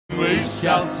we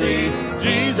shall see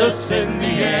Jesus in the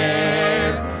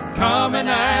air, coming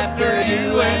after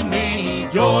you and me.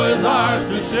 Joy is ours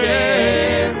to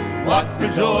share. What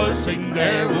rejoicing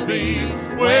there will be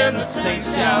when the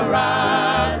saints shall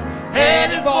rise,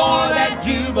 headed for that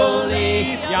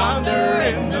jubilee yonder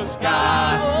in the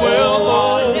sky. Well,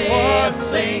 what a day of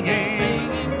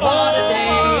singing, what a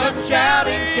day of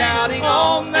shouting, shouting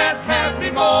on that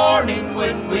happy morning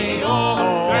when we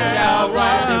all shall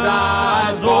brightly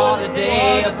rise. What a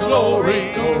day of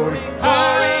glory, glory,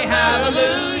 glory,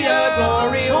 hallelujah,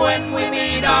 glory, when we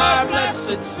meet our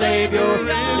blessed Savior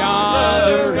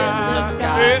yonder in the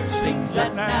sky. It seems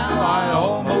that now I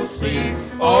almost see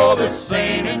all the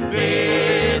saint and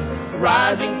dead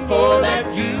rising for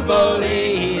that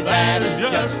jubilee that is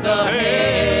just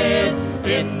ahead.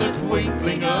 In the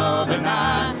twinkling of an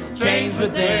eye, changed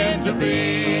with them to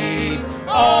be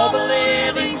all the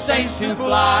living saints to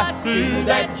fly to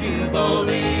that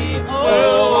jubilee.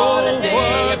 Oh, what a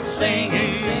day of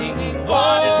singing, singing,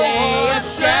 what a day of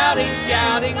shouting,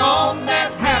 shouting on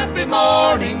that happy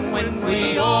morning when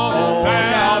we all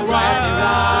shall brightly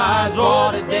rise.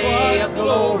 What a day of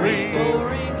glory,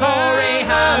 glory, glory,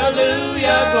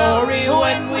 hallelujah, glory,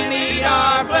 when we meet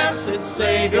our blessed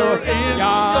Savior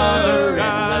yonder in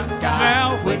the sky.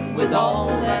 Now when with all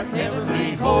that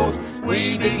heavenly host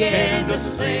we begin to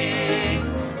sing,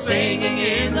 singing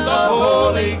in the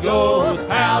Holy Ghost,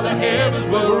 how the heavens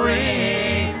will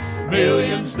ring.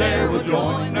 Millions there will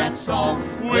join that song,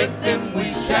 with them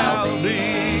we shall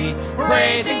be,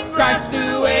 praising Christ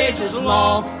through ages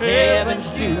long,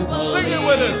 heaven's jubilee. Sing it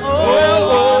with us.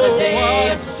 Oh, what a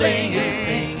day of singing,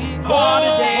 singing, what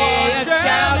a day of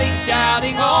shouting,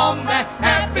 shouting on that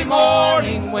happy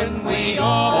morning when we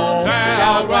all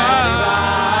shall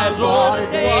rise. What a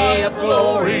day of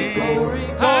glory, glory,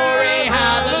 glory,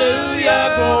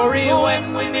 hallelujah, glory,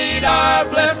 when we meet our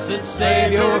blessed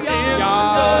Savior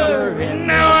yonder in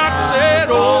the sky. Now I said,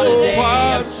 oh, what a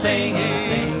day of singing,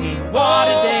 singing, what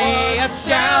a day of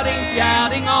shouting,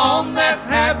 shouting on that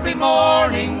happy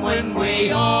morning when we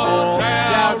all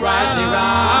shall brightly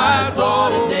rise.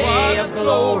 What a day of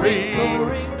glory,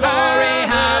 glory, glory,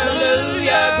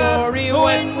 hallelujah, glory,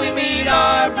 when we meet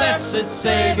our blessed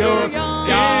Savior yonder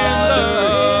in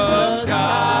the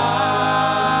sky.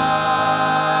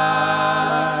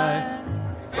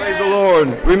 Praise the Lord.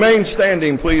 Remain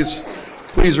standing, please.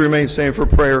 Please remain standing for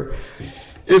prayer.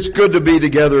 It's good to be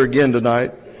together again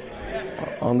tonight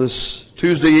on this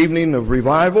Tuesday evening of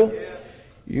revival.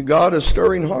 God is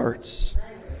stirring hearts.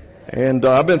 And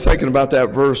I've been thinking about that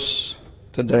verse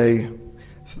today.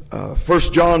 1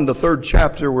 John, the 3rd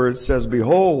chapter, where it says,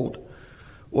 behold,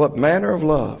 what manner of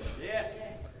love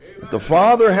the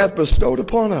Father hath bestowed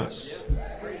upon us,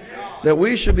 that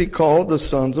we should be called the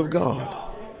sons of God.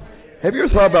 Have you ever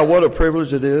thought about what a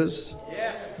privilege it is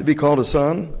to be called a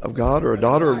son of God or a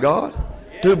daughter of God?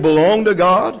 To belong to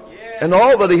God and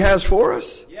all that He has for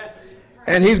us?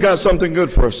 And He's got something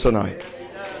good for us tonight.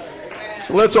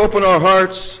 So let's open our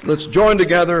hearts. Let's join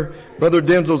together. Brother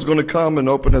Denzel's going to come and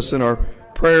open us in our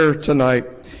prayer tonight.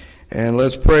 And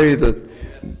let's pray that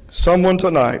someone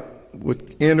tonight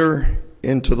would enter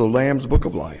into the Lamb's Book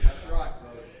of Life.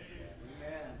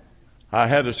 I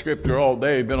had a scripture all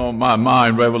day been on my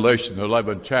mind, Revelation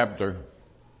 11th chapter,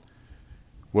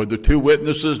 where the two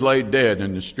witnesses lay dead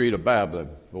in the street of Babylon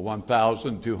for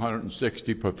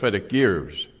 1,260 prophetic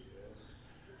years.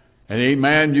 And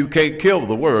amen, you can't kill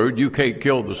the word, you can't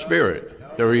kill the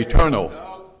spirit. They're eternal.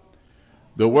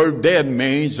 The word dead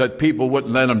means that people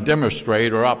wouldn't let them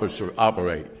demonstrate or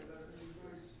operate.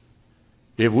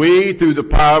 If we, through the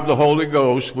power of the Holy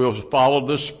Ghost, will follow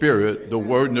the Spirit, the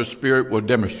Word and the Spirit will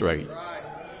demonstrate.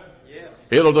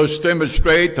 It'll just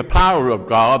demonstrate the power of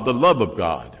God, the love of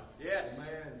God.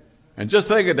 And just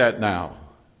think of that now.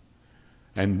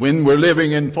 And when we're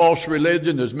living in false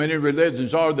religion, as many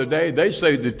religions are today, they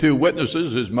say the two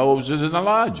witnesses is Moses and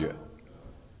Elijah.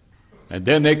 And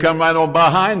then they come right on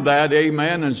behind that,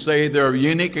 amen, and say they're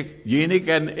Eunuch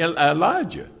and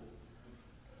Elijah.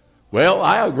 Well,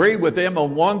 I agree with them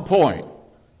on one point.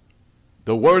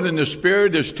 The Word and the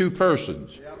Spirit is two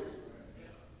persons.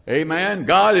 Amen.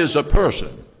 God is a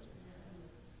person.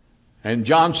 And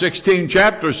John 16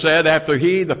 chapter said, after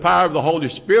He, the power of the Holy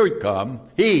Spirit come,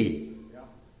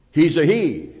 He's a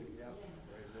He.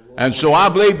 And so I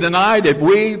believe tonight, if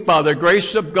we, by the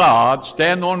grace of God,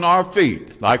 stand on our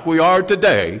feet like we are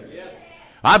today.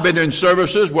 I've been in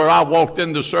services where I walked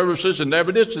into services and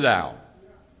never did sit down.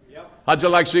 How'd you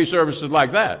like to see services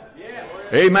like that?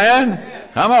 Amen?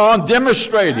 Come on,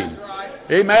 demonstrating.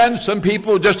 Amen? Some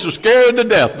people just are scared to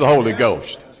death of the Holy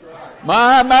Ghost.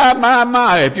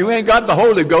 My. If you ain't got the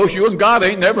Holy Ghost, you and God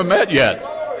ain't never met yet.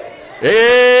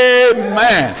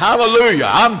 Amen.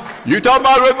 Hallelujah. You talking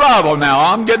about revival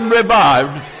now. I'm getting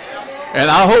revived. And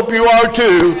I hope you are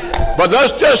too. But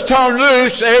let's just turn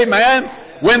loose. Amen.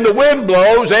 When the wind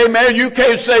blows, amen, you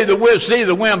can't see the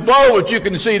wind blow, but you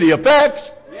can see the effects.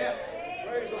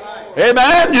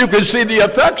 Amen. You can see the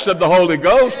effects of the Holy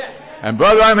Ghost. And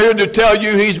brother, I'm here to tell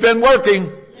you he's been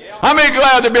working. How many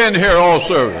glad to be in here all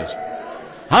service?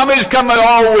 How many's coming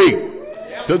all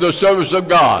week to the service of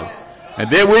God? And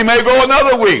then we may go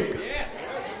another week.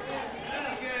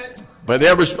 But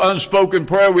every unspoken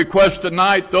prayer request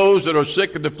tonight, those that are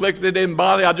sick and afflicted in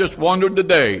body, I just wondered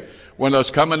today, when I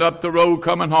was coming up the road,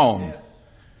 coming home,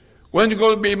 when's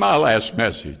going to be my last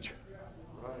message?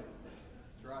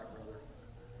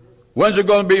 When's it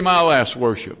going to be my last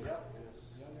worship?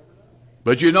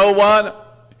 But you know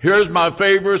what? Here's my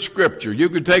favorite scripture. You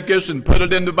can take this and put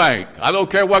it in the bank. I don't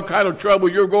care what kind of trouble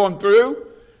you're going through,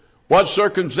 what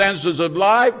circumstances of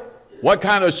life, what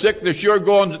kind of sickness you're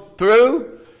going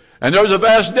through. And there's a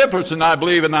vast difference, and I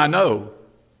believe and I know.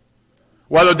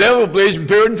 Well, the devil believes in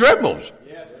fear and trembles.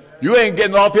 You ain't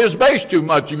getting off his base too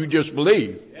much if you just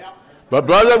believe. But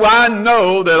brother, I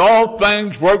know that all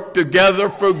things work together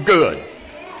for good.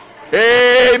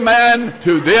 Amen.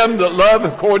 To them that love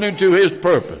according to his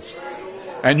purpose.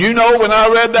 And you know, when I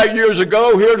read that years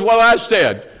ago, here's what I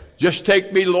said. Just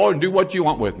take me, Lord, and do what you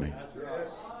want with me.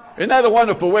 Isn't that a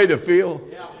wonderful way to feel?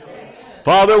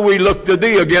 Father, we look to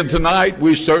thee again tonight.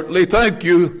 We certainly thank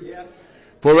you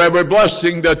for every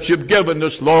blessing that you've given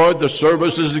us, Lord. The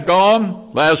service is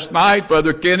gone. Last night,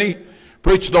 Brother Kenny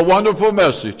preached a wonderful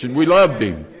message, and we loved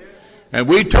him. And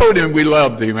we told him we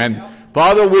loved him. And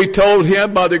Father, we told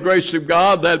him by the grace of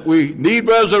God that we need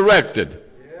resurrected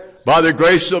by the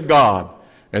grace of God.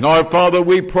 And our Father,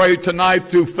 we pray tonight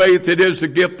through faith. It is the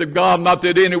gift of God, not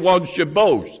that anyone should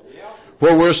boast.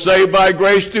 For we're saved by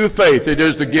grace through faith. It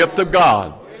is the gift of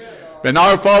God. And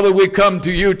our Father, we come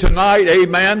to you tonight,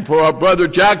 amen, for our brother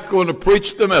Jack going to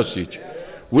preach the message.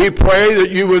 We pray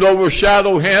that you would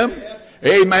overshadow him.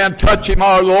 Amen. Touch him,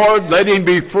 our Lord. Let him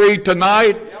be free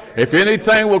tonight. If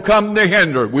anything will come to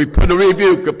hinder, we put a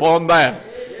rebuke upon that.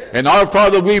 And our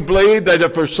Father, we believe that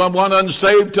if there's someone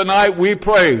unsaved tonight, we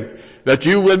pray that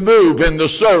you would move in the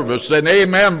service and,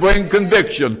 amen, bring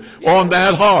conviction on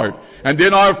that heart. And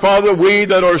then, our Father, we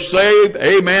that are saved,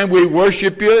 amen, we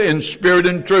worship you in spirit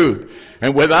and truth.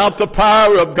 And without the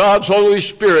power of God's Holy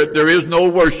Spirit, there is no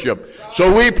worship.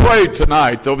 So we pray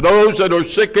tonight of those that are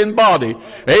sick in body,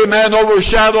 amen,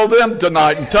 overshadow them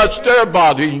tonight and touch their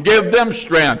body and give them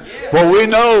strength. For we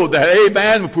know that,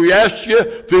 amen, if we ask you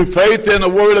through faith in the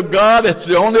Word of God, it's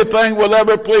the only thing will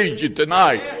ever please you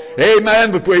tonight.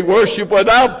 Amen. If we worship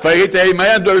without faith,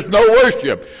 amen, there's no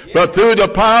worship. But through the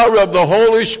power of the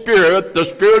Holy Spirit, the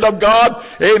Spirit of God,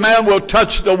 amen, will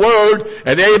touch the Word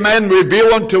and, amen,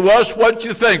 reveal unto us what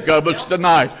you think of us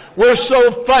tonight. We're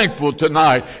so thankful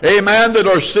tonight, amen, that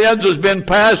our sins has been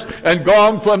passed and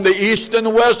gone from the east and the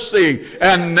west sea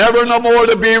and never no more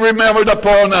to be remembered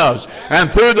upon us.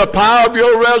 And through the power of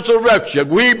your resurrection,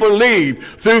 we believe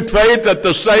through faith that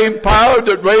the same power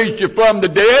that raised you from the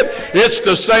dead, it's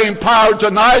the same power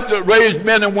tonight that raised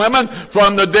men and women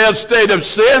from the dead state of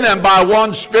sin, and by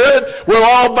one Spirit, we're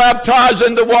all baptized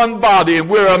into one body, and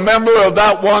we're a member of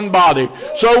that one body.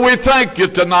 So we thank you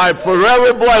tonight for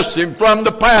every blessing from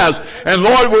the past. And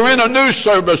Lord, we're in a new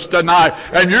service tonight,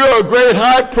 and you're a great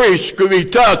high priest to be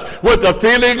touched with the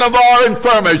feeling of our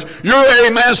infirmities. You're,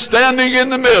 amen, standing in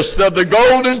the midst of the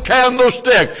golden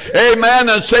candlestick, amen,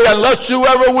 and saying, let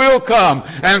whoever will come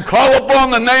and call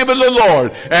upon the name of the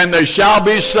Lord, and they shall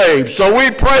be saved. So we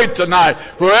pray tonight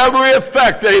for every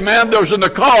effect, amen, there's in the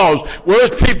cause. Whereas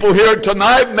people here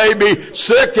tonight may be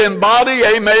sick in body,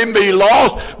 amen, be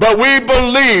lost, but we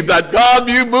believe that God,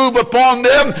 you move upon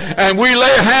them, and we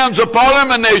lay hands upon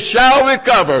them, and they shall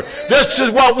recover. This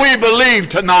is what we believe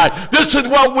tonight. This is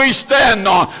what we stand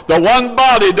on. The one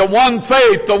body, the one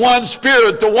faith, the one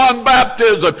Spirit, the one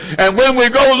baptism. And when we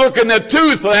go looking at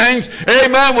two things,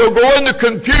 amen, we'll go into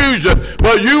confusion.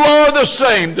 But you are the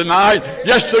same tonight,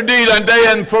 yesterday and day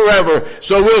and forever.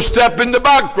 So we'll step in the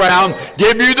background,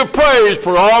 give you the praise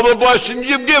for all the blessings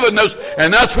you've given us.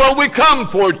 And that's what we come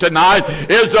for tonight,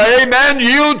 is to, amen,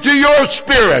 yield to your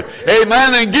Spirit,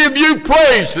 amen, and give you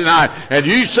praise tonight. And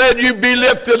you said you'd be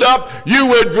lifted up, you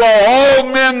would draw all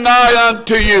men nigh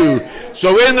unto you.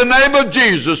 So in the name of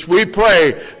Jesus, we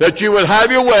pray that you would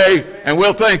have your way, and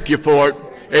we'll thank you for it.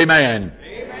 Amen.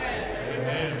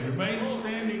 Amen. Remain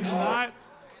standing tonight.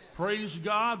 Praise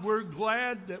God. We're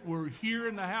glad that we're here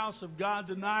in the house of God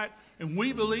tonight, and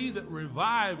we believe that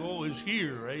revival is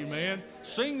here. Amen.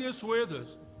 Sing this with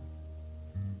us.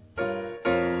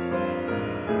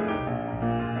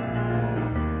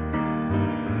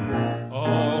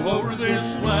 All over this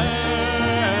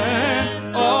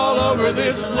land, all over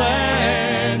this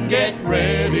land, get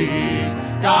ready.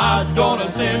 God's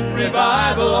gonna send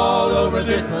revival all over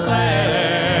this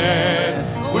land.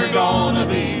 We're gonna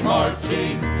be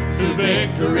marching to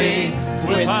victory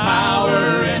with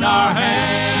power in our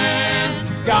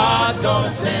hand. God's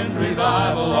gonna send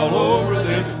revival all over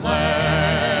this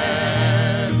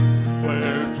land.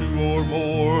 Where two or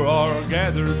more are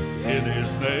gathered in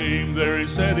His name, there He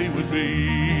said He would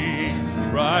be.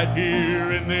 Right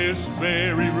here in this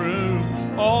very room,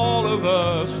 all of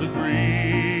us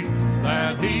agree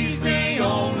that He's the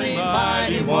only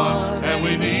mighty one, and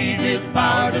we need His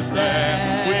power to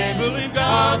stand. We believe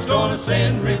God's gonna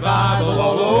send revival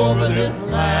all over this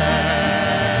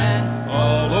land.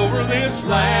 All over this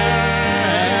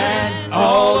land.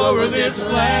 All over this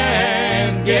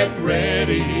land. Get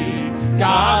ready.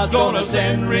 God's gonna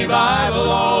send revival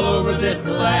all over this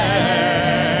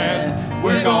land.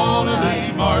 We're gonna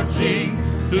be marching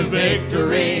to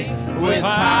victory with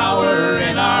power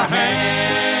in our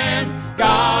hand.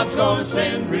 God's gonna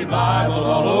send revival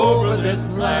all over this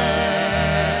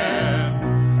land.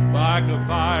 Like a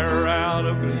fire out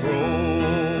of control,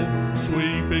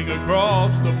 sweeping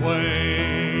across the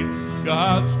plain,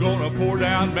 God's gonna pour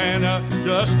down manna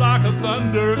just like a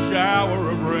thunder shower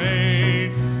of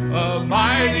rain. A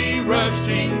mighty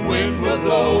rushing wind will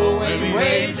blow and He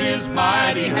waves His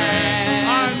mighty hand.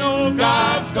 I know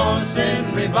God's gonna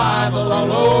send revival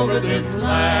all over this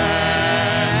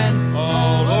land.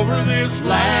 All over this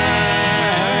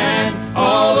land.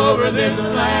 All over this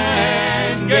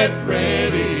land. Get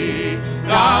ready.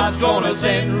 God's gonna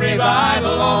send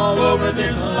revival all over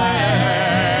this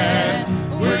land.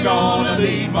 We're gonna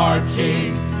be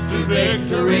marching to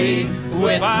victory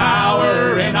with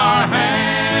power in our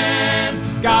hand.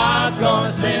 God's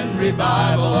gonna send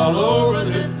revival all over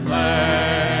this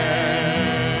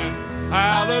land.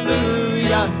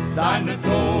 Hallelujah, thine the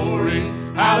glory.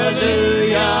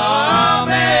 Hallelujah,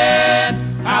 amen.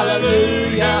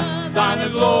 Hallelujah, thine the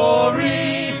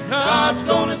glory. God's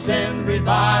gonna send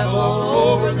revival all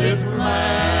over this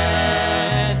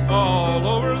land. All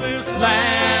over this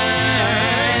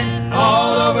land.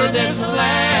 All over this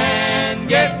land.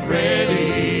 Get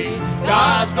ready.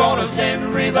 God's gonna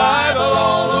send revival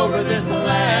all over this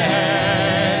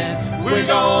land. We're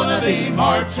gonna be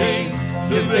marching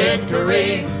to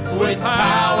victory with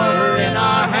power in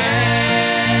our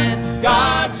hand.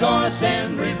 God's gonna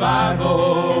send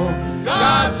revival.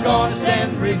 God's gonna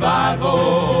send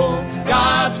revival.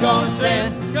 God's gonna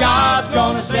send, God's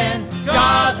gonna send,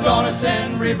 God's gonna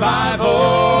send revival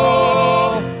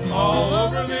all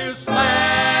over this land.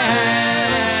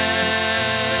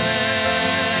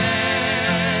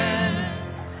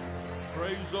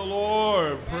 Praise the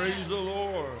Lord, praise the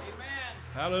Lord. Amen.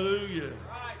 Hallelujah.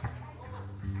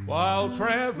 While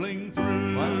traveling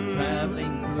through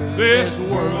this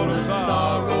world of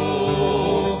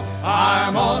sorrow,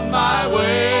 I'm on my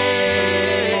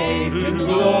way to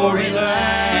glory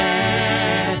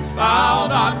land. I'll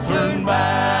not turn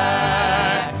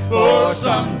back for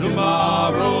some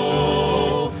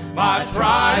tomorrow. My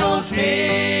trials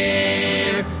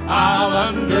here I'll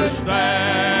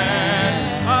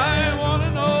understand. I want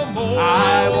to know more.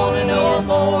 I want to know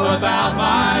more about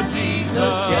my Jesus.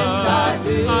 Yes, I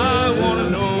do. I want to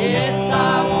know more. Yes,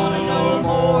 I want to know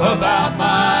more about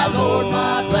my Lord,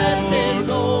 my blessed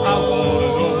Lord. I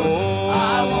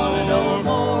want to know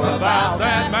more about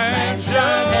that mansion,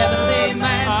 heavenly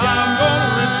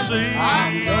mansion.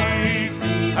 I'm gonna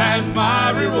receive as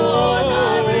my reward,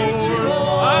 my rich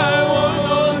reward. I want to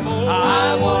know more.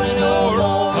 I want to know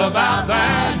more about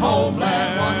that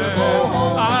homeland, wonderful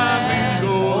homeland. I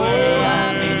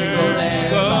mean to go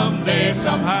there someday,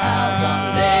 somehow.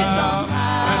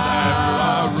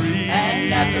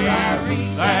 And after I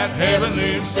reach that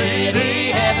heavenly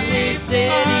city,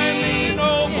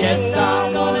 yes,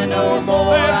 I'm gonna know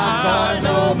more. I'm gonna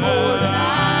know more than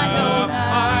I know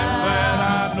now. I'm glad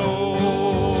I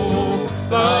know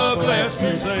the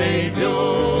blessed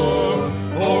Savior,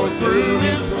 for through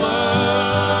His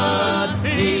blood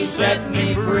He set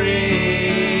me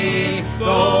free.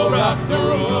 Though rough the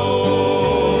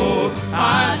road,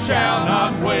 I shall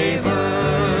not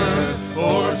waver,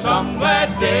 for some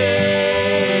glad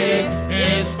day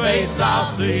His face I'll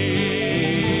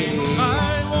see.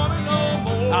 I want to know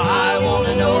more. I want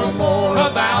to know more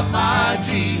about my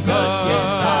Jesus. Yes,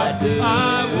 I do.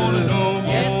 I want to know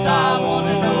more. Yes, I want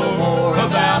to know more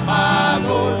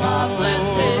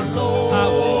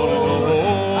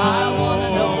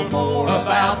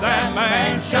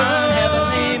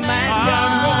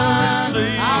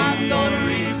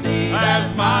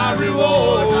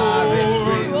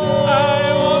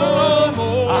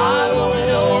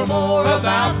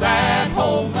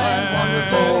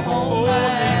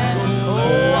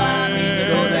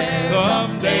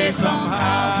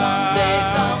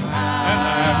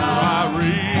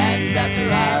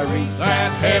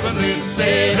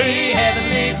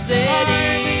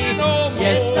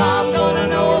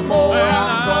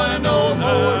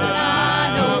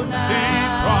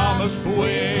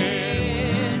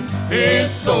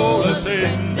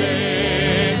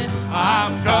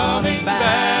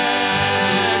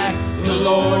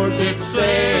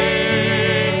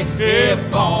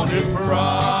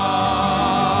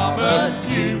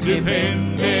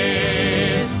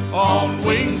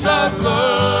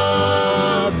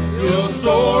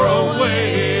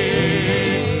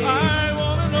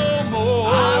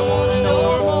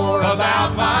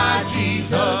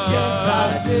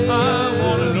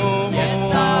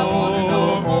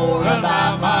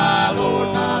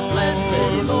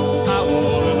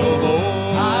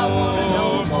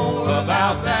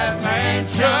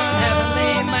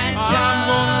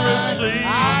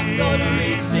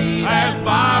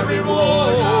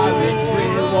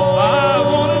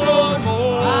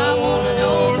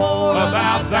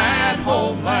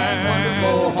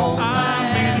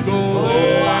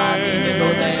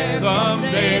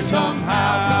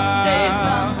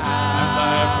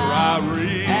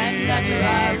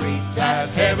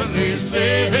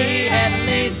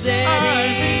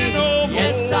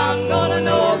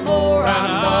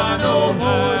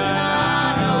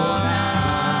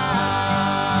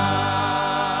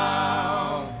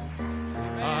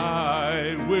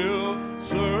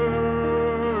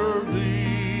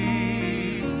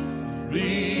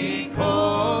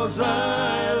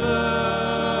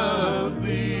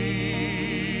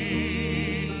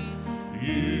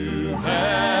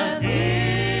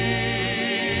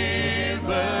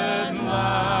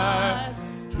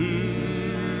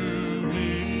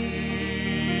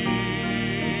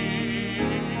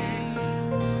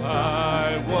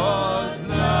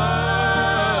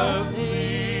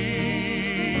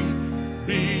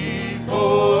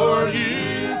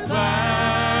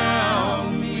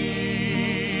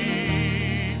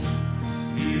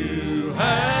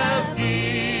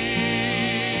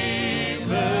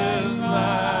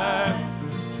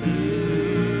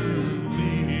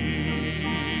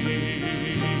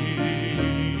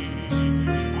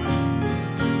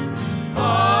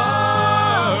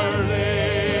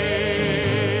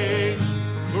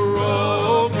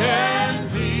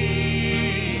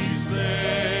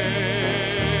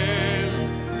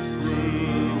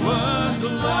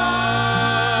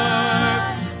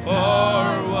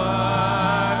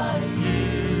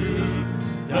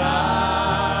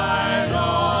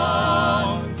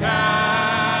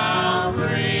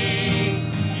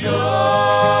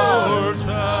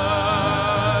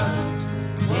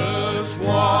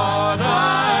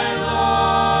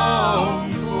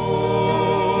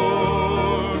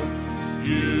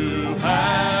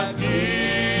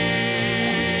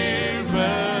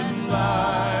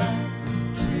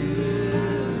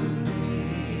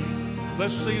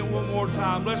Let's sing it one more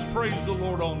time. Let's praise the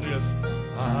Lord on this.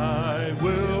 I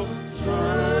will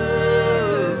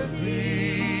serve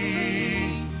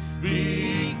thee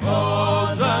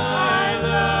because I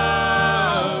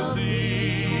love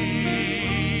thee.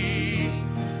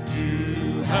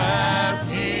 You have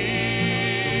given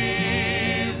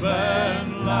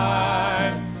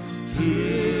life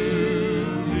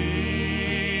to me.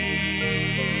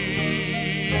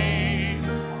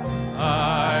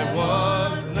 I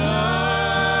was nothing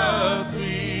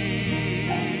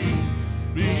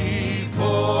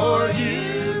before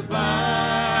you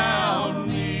found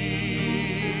me.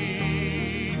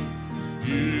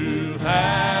 You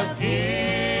have given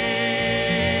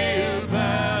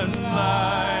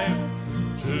life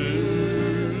to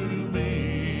me.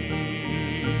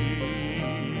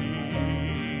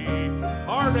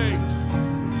 Heartache,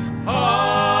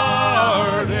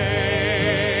 heartache,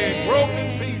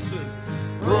 broken pieces,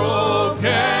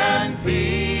 broken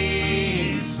pieces,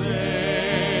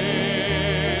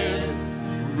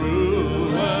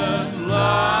 ruined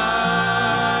lives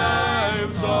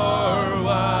are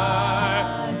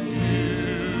why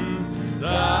you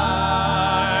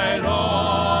died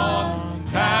on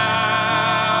Calvary.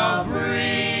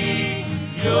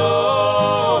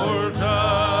 Your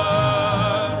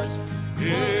touch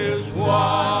is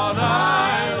what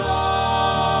I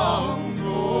long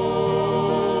for.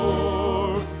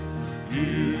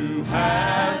 You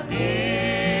have given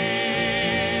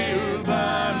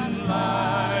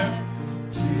life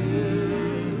to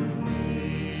me.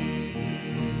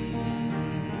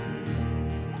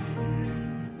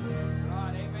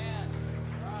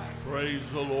 Praise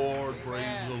the Lord, praise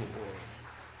the Lord.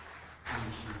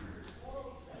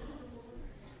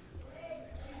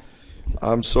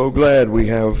 I'm so glad we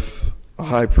have a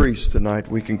high priest tonight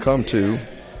we can come to.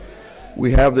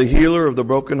 We have the healer of the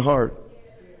broken heart,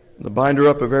 the binder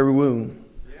up of every wound.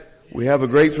 We have a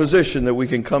great physician that we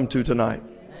can come to tonight.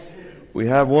 We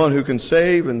have one who can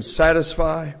save and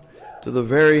satisfy to the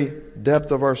very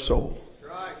depth of our soul.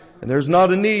 And there's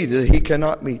not a need that he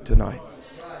cannot meet tonight.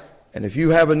 And if you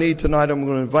have a need tonight, I'm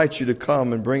going to invite you to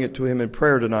come and bring it to him in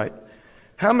prayer tonight.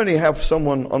 How many have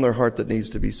someone on their heart that needs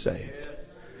to be saved?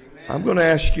 I'm going to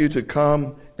ask you to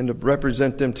come and to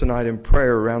represent them tonight in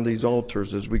prayer around these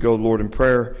altars as we go, Lord, in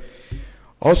prayer.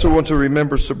 Also want to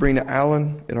remember Sabrina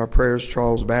Allen in our prayers,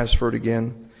 Charles Bassford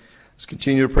again. Let's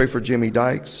continue to pray for Jimmy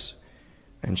Dykes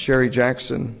and Sherry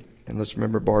Jackson. And let's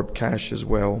remember Barb Cash as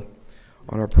well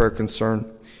on our prayer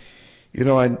concern. You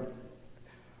know,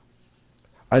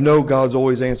 I know God's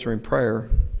always answering prayer.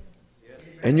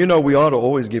 And you know we ought to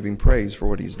always give him praise for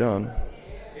what he's done.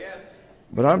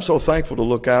 But I'm so thankful to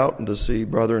look out and to see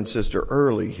Brother and Sister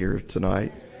Early here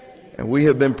tonight. And we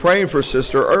have been praying for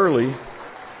Sister Early.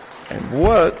 And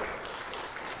what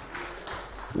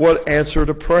answer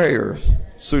to prayer.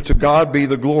 So to God be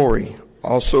the glory.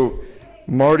 Also,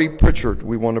 Marty Pritchard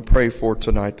we want to pray for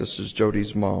tonight. This is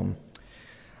Jody's mom.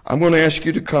 I'm going to ask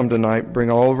you to come tonight, bring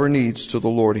all of our needs to the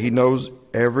Lord. He knows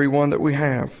every one that we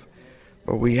have.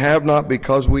 But we have not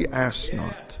because we ask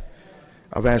not.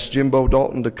 I've asked Jimbo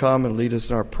Dalton to come and lead us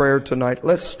in our prayer tonight.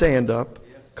 Let's stand up.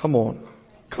 Come on.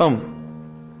 Come.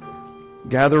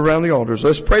 Gather around the altars.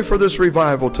 Let's pray for this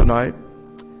revival tonight.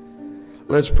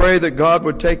 Let's pray that God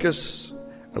would take us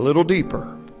a little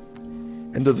deeper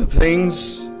into the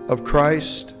things of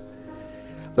Christ.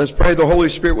 Let's pray the Holy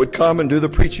Spirit would come and do the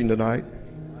preaching tonight.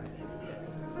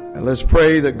 And let's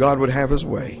pray that God would have his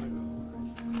way.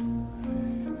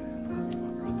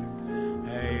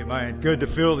 Amen. Good to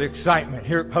feel the excitement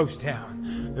here at Post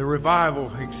Town. The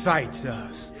revival excites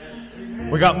us.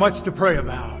 We got much to pray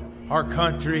about. Our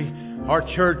country, our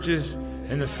churches,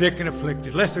 and the sick and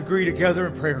afflicted. Let's agree together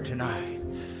in prayer tonight.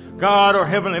 God, our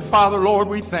Heavenly Father, Lord,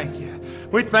 we thank you.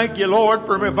 We thank you, Lord,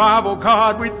 for revival,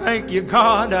 God. We thank you,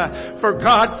 God, for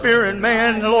God-fearing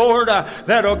man, Lord,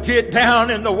 that'll get down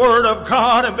in the Word of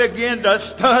God and begin to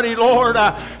study, Lord,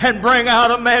 and bring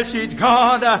out a message,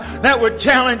 God, that would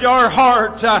challenge our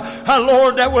hearts,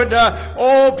 Lord, that would,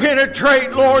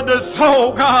 penetrate, Lord, the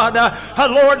soul, God,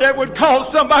 Lord, that would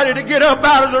cause somebody to get up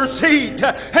out of their seat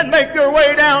and make their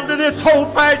way down to this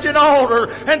old-fashioned altar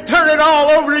and turn it all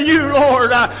over to you,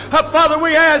 Lord. Father,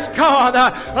 we ask, God,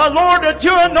 Lord, that that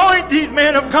you anoint these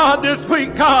men of God this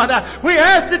week, God. We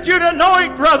ask that you'd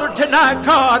anoint brother tonight,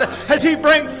 God, as he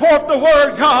brings forth the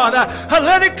word, God.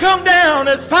 Let it come down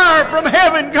as fire from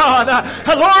heaven, God.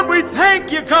 Lord, we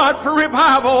thank you, God, for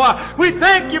revival. We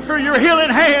thank you for your healing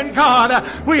hand, God.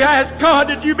 We ask, God,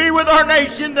 that you be with our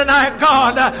nation tonight,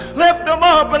 God. Lift them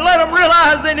up and let them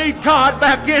realize they need God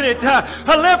back in it.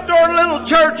 Lift our little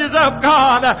churches up,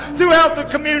 God, throughout the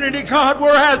community, God.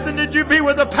 We're asking that you be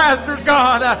with the pastors,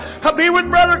 God. Be with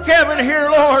Brother Kevin here,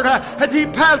 Lord, as he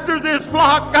pastors this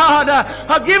flock, God.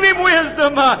 Give him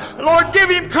wisdom. Lord, give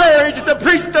him courage to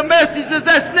preach the messages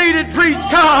that's needed preached,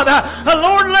 God.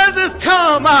 Lord, let this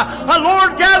come.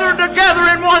 Lord, gather together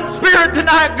in one spirit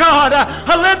tonight, God.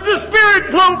 Let the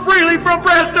Spirit flow freely from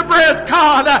breast to breast,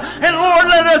 God. And Lord,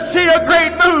 let us see a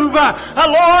great move.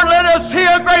 Lord, let us see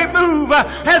a great move.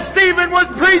 As Stephen was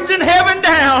preaching heaven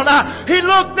down, he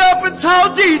looked up and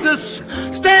saw Jesus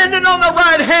standing on the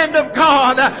right hand of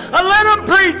God. Let him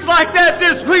preach like that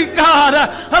this week, God.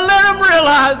 Let him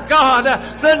realize, God,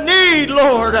 the need,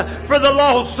 Lord, for the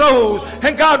lost souls.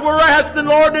 And God, we're asking,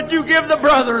 Lord, that you give the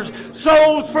brothers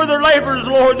souls for their labors,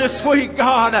 Lord, this week,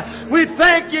 God. We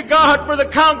thank you, God, for the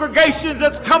congregations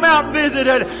that's come out and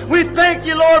visited. We thank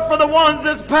you, Lord, for the ones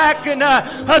that's back and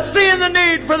seeing the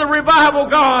need for the revival,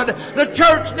 God. The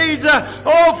church needs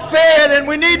fed, and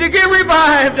we need to get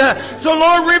revived. So,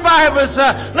 Lord, revive us.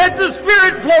 Let the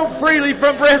Spirit flow freely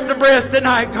from breast to breast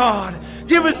tonight, God.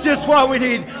 Give us just what we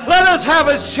need. Let us have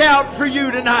a shout for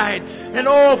you tonight. And,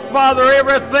 oh, Father,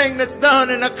 everything that's done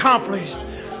and accomplished,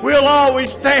 we'll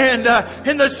always stand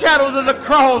in the shadows of the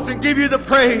cross and give you the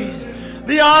praise,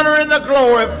 the honor, and the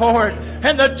glory for it.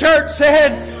 And the church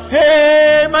said,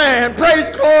 amen. Praise,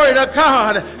 glory to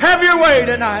God. Have your way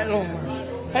tonight, Lord.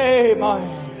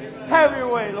 Amen. Have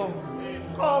your way, Lord.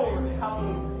 Glory.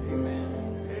 Hallelujah.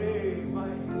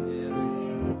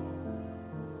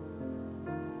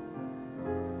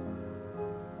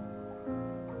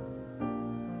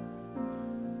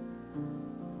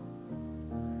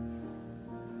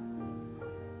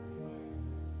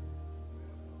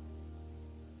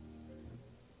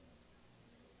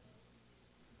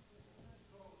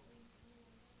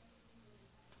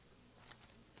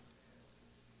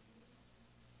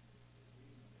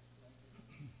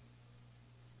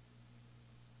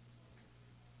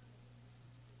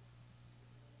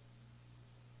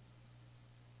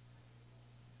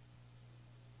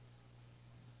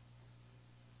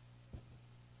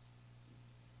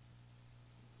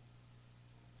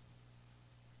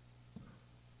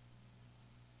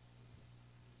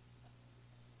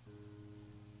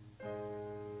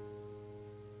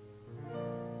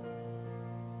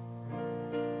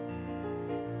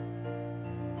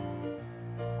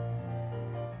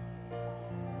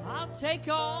 Take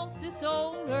off this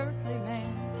old earthly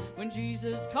man when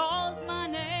Jesus calls my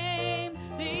name.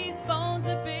 These bones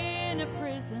have been a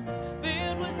prison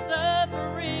filled with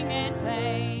suffering and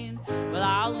pain. But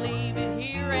I'll leave it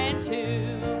here, and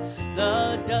to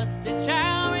the dust it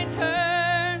shall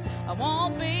return. I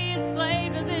won't be a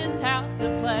slave to this house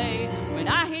of clay when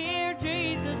I hear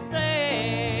Jesus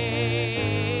say,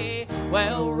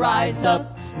 well, rise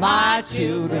up, my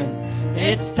children,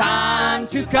 it's time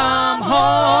to come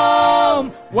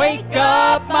home. Wake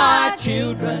up, my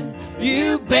children,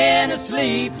 you've been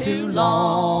asleep too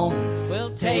long.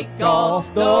 We'll take off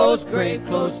those grave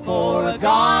clothes for a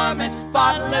garment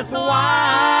spotless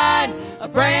white. A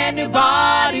brand new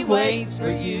body waits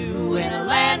for you in a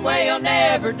land where you'll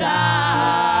never die.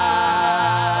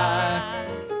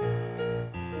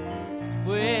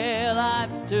 Well,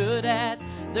 I've stood at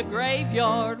the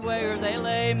graveyard where they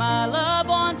lay my loved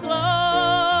ones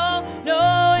low,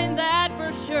 knowing that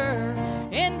for sure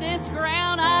in this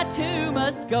ground I too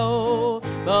must go.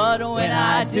 But when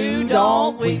I do,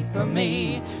 don't weep for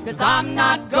me, 'cause I'm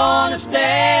not gonna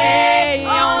stay.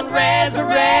 On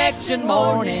resurrection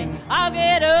morning I'll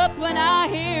get up when I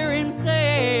hear him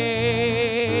say,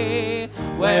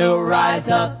 well, rise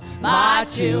up, my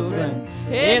children,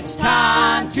 it's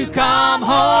time to come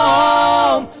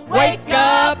home. Wake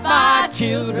up, my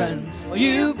children,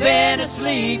 you've been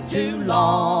asleep too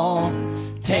long.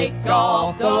 Take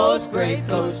off those grave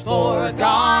clothes for a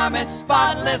garment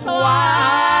spotless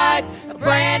white. A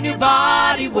brand new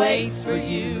body waits for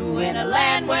you in a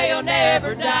land where you'll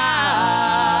never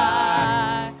die.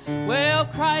 Well,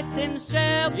 Christ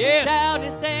himself shall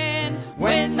descend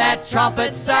when that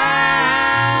trumpet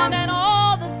sounds, and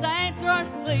all the saints are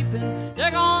sleeping, they're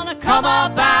gonna come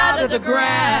up out of the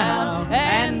ground.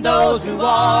 And those who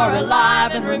are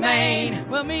alive and remain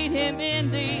will meet him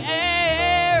in the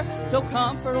air. So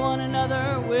comfort one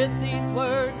another with these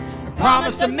words.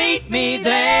 promised to meet me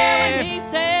there. And he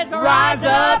says, rise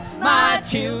up, my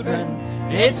children,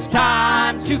 it's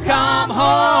time to come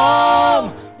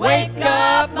home. Wake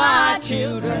up, my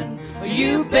children,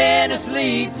 you've been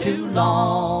asleep too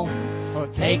long.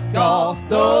 Take off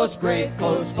those grave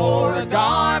clothes for a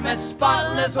garment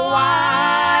spotless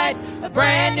white. A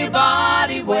brand new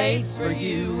body waits for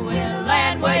you in a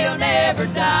land where you'll never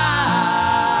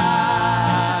die.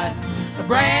 A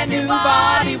brand new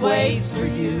body waits for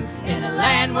you in a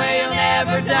land where you'll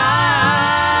never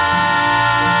die.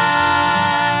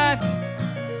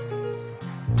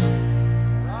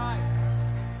 Right.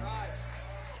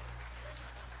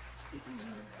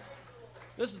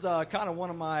 This is kind of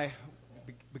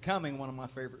becoming one of my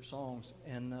favorite songs,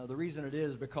 and the reason it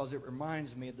is because it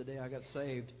reminds me of the day I got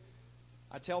saved.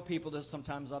 I tell people this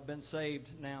sometimes. I've been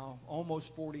saved now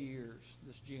almost 40 years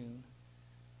this June,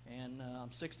 and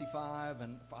I'm 65,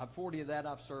 and 40 of that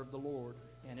I've served the Lord.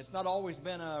 And it's not always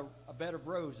been a bed of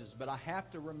roses, but I have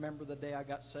to remember the day I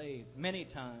got saved many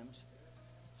times.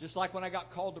 Just like when I got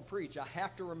called to preach, I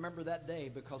have to remember that day,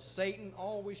 because Satan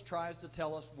always tries to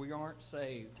tell us we aren't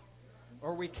saved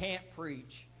or we can't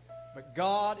preach. But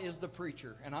God is the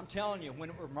preacher. And I'm telling you, when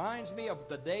it reminds me of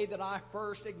the day that I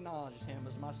first acknowledged Him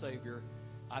as my Savior,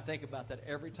 I think about that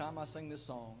every time I sing this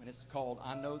song. And it's called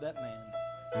I Know That Man.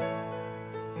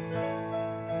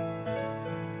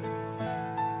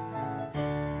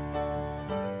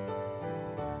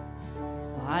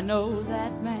 I know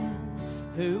that man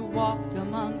who walked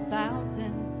among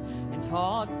thousands and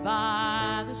taught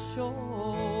by the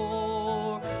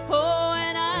shore. Oh,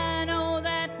 and I know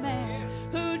that man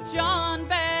who John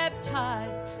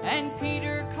baptized and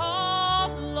Peter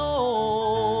called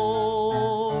Lord.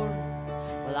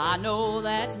 Well, I know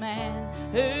that man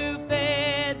who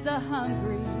fed the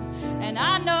hungry, and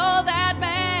I know that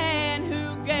man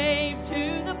who gave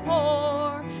to the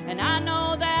poor, and I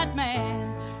know that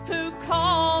man who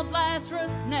called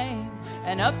Lazarus' name,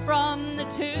 and up from the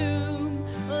tomb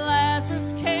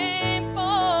Lazarus came forth.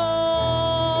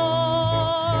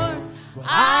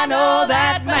 I know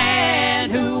that man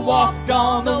who walked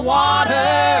on the water,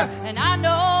 and I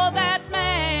know that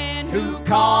man who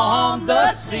calmed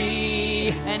the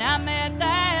sea, and I met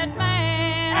that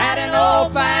man at an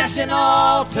old-fashioned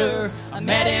altar. I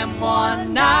met him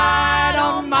one night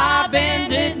on my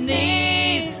bended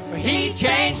knees. He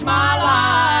changed my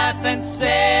life and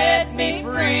set me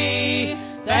free.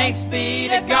 Thanks be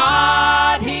to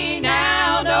God, He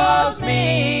now knows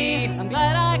me. I'm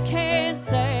glad I can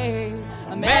say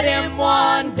I met him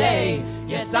one day.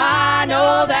 Yes, I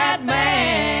know that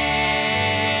man.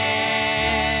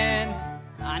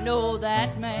 I know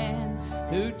that man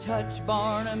who touched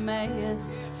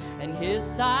Bartimaeus and his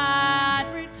sight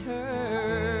returned.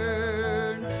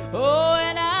 Oh,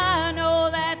 and I know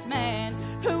that man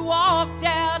who walked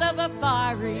out of a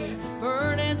fiery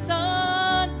furnace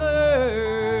sunburned.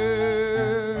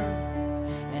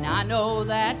 And I know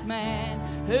that man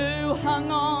who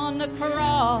hung on the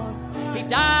cross. He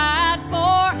died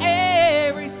for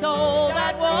every soul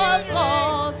that was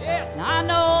lost. And I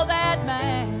know that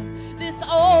man this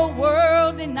old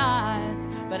world denies,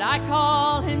 but I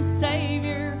call Him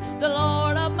Savior, the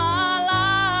Lord of my life.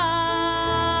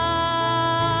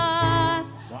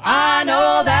 I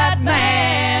know that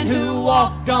man who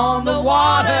walked on the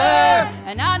water,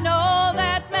 and I know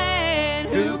that man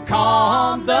who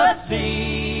calmed the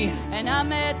sea, and I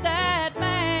met that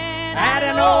man at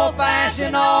an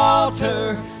old-fashioned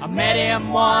altar. I met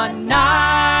him one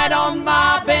night on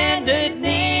my bended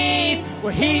knees,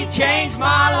 where he changed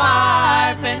my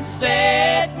life and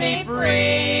set me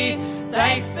free.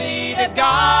 Thanks be to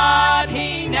God,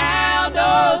 He now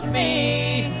knows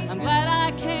me. I'm glad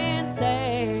I can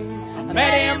say I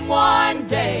met him one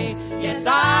day. Yes,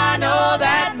 I know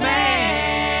that man.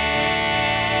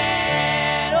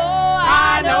 Oh,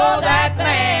 I know that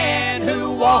man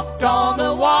who walked on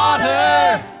the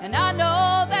water, and I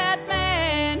know that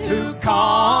man who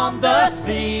calmed the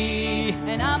sea,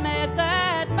 and I met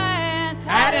that man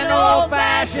at an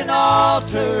old-fashioned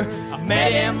altar. I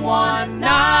met him one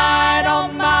night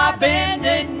on my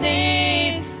bended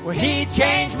knees, where he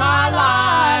changed my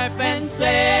life and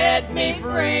set me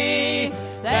free.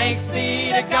 Thanks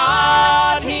be to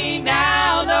God, He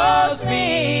now knows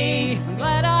me. I'm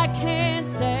glad I can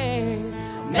say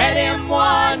Met him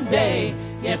one day.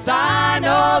 Yes, I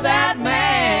know that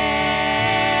man.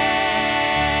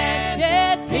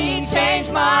 yes, He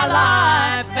changed my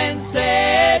life and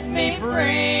set me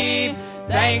free.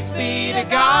 Thanks be to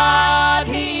God,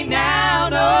 He now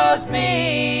knows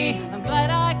me. I'm glad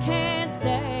I can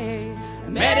say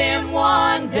Met him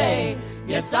one day.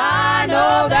 Yes, I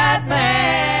know that man.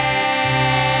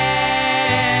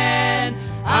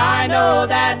 know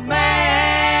that man.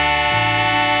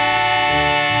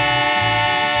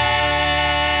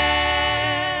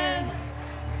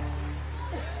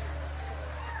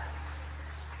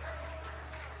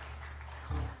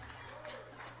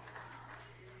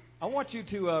 I want you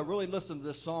to really listen to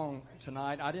this song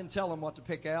tonight. I didn't tell them what to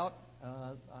pick out.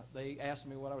 They asked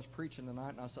me what I was preaching tonight,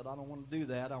 and I said, I don't want to do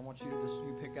that. I want you to just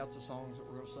pick out the songs that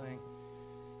we're going to sing.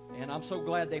 And I'm so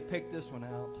glad they picked this one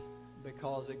out,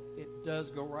 because it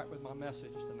does go right with my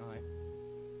message tonight.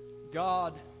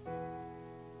 God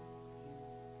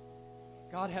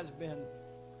has been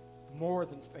more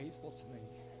than faithful to me.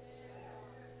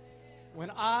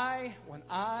 When I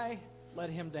let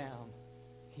him down,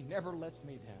 he never lets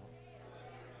me down.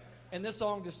 And this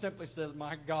song just simply says,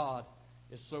 my God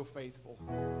is so faithful.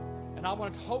 And I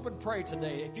want to hope and pray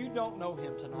today, if you don't know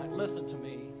him tonight, listen to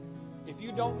me. If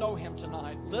you don't know him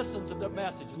tonight, listen to the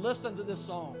message. Listen to this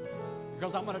song.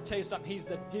 Because I'm going to tell you something. He's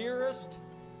the dearest,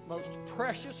 most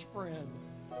precious friend.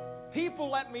 People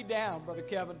let me down, Brother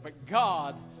Kevin, but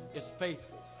God is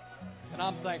faithful. And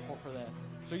I'm thankful for that.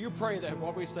 So you pray that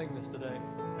while we sing this today.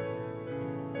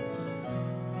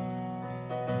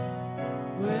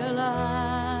 Well,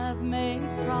 I've made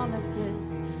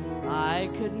promises I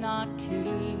could not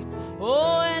keep.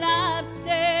 Oh, and I've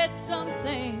said some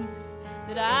things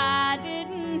that I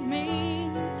didn't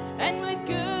mean. And with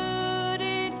good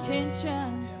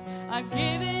intentions, I've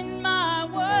given my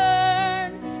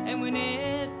word. And when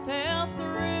it fell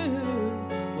through,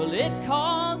 well, it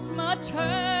caused much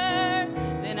hurt.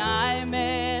 Then I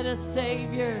met a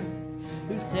Savior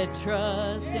who said,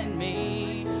 trust in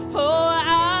me. Oh,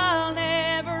 I'll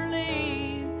never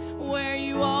leave. Where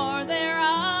you are, there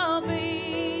I'll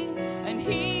be. And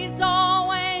he's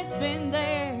always been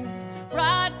there,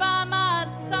 right by my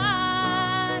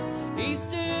side. He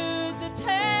stood the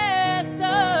test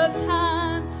of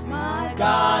time. My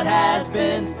God has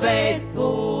been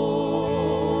faithful.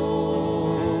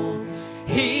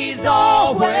 He's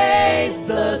always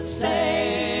the same.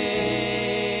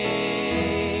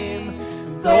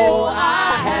 Though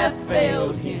I have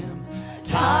failed him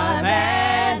time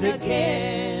and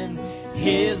again,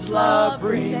 his love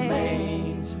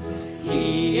remains.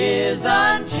 He is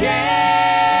unchanged.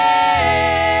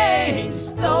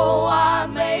 Though I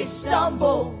may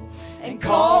stumble and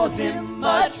cause him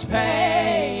much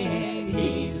pain,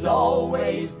 he's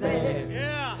always there.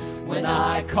 When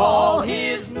I call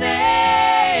his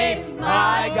name,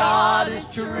 my God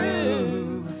is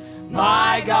true.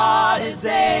 My God is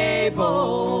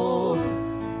able.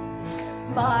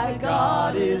 My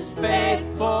God is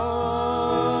faithful.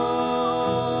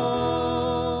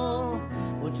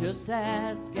 Well, just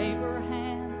ask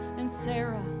Abraham and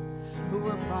Sarah, who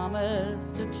were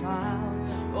promised a child.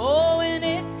 Oh, and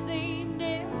it seemed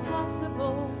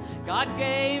impossible, God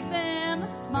gave them a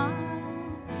smile.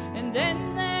 And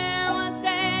then there was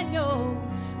Daniel,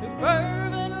 who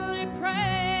fervently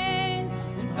prayed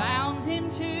and found him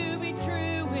to be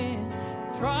true in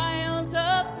trials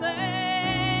of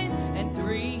faith. And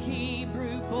 3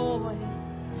 Hebrew boys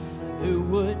who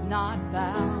would not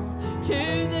bow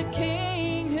to the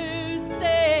king who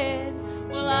said,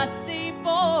 well, I see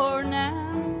for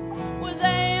now. Well,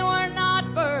 they were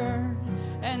not burned,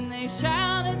 and they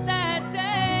shouted that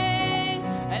day.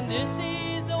 And this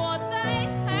is what they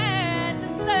had to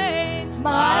say.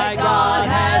 My God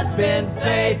has been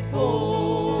faithful.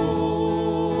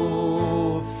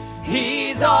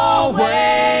 He's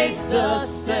always the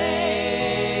same.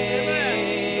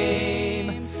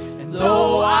 And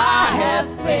though I have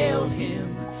failed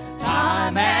him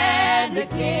time and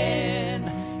again,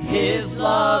 his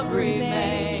love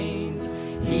remains.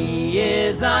 He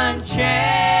is unchanged.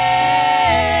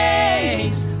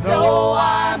 Though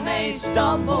I may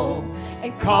stumble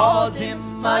and cause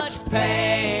him much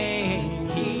pain,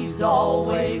 he's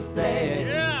always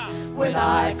there. When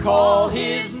I call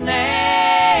his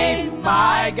name,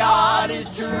 my God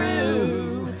is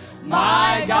true.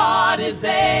 My God is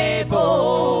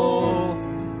able.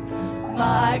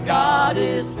 My God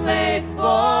is faithful.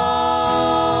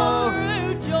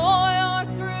 Through joy or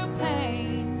through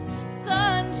pain,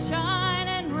 sunshine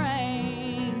and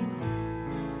rain,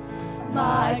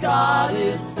 My God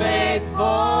is faithful.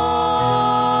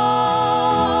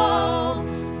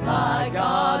 My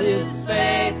God is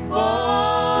faithful.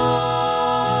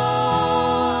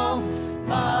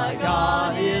 My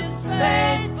God is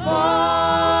faithful.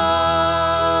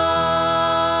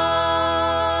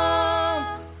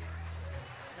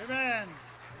 Amen.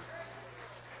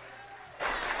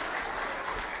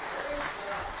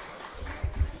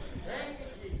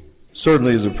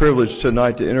 Certainly is a privilege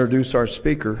tonight to introduce our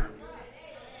speaker.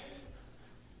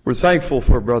 We're thankful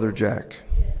for Brother Jack.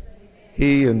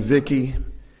 He and Vicky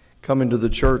coming to the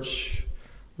church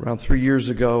around 3 years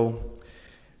ago.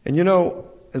 And you know,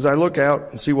 as I look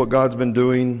out and see what God's been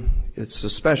doing, it's a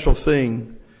special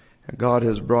thing. God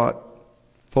has brought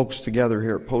folks together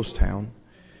here at Post Town.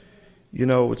 You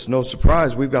know, it's no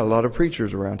surprise we've got a lot of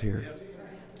preachers around here.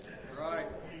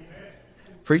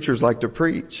 Preachers like to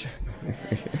preach.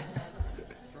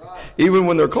 Even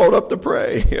when they're called up to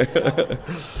pray.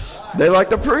 They like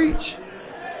to preach.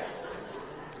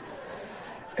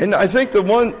 And I think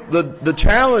the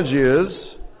challenge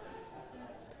is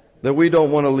that we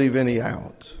don't want to leave any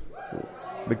out.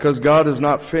 Because God is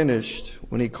not finished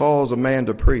when He calls a man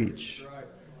to preach.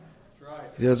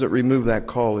 He doesn't remove that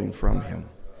calling from him.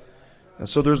 And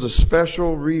so there's a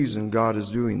special reason God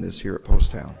is doing this here at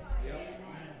Post Town.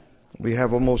 We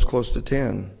have almost close to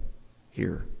 10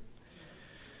 here.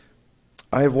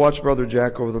 I have watched Brother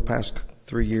Jack over the past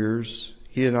 3 years.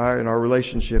 He and I, and our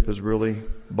relationship is really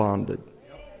bonded.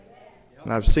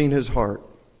 And I've seen his heart.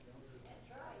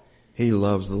 He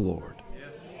loves the Lord.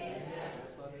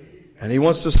 And he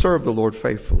wants to serve the Lord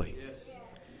faithfully.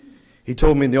 He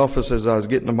told me in the office as I was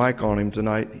getting the mic on him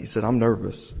tonight, he said, "I'm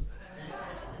nervous."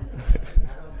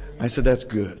 I said, "That's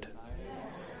good.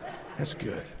 That's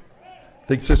good." I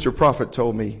think Sister Prophet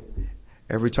told me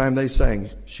every time they sang,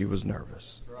 she was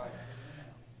nervous.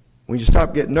 When you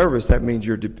stop getting nervous, that means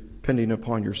you're depending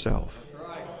upon yourself.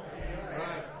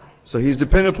 So he's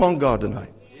dependent upon God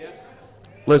tonight.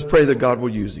 Let's pray that God will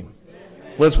use him.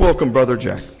 Let's welcome Brother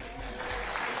Jack.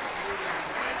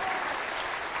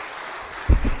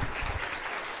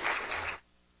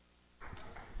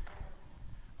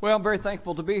 Well, I'm very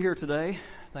thankful to be here today.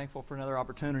 Thankful for another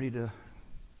opportunity to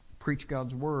preach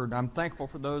God's Word. I'm thankful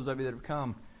for those of you that have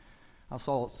come. I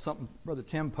saw something Brother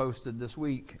Tim posted this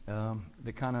week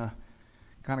that kind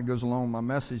of goes along with my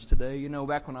message today. You know,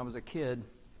 back when I was a kid,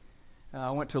 I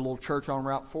went to a little church on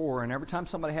Route 4, and every time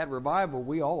somebody had revival,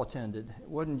 we all attended. It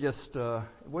wasn't just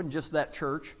that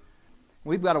church.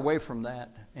 We've got away from that,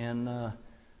 and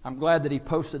I'm glad that he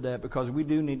posted that, because we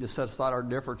do need to set aside our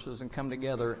differences and come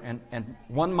together and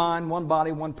one mind, one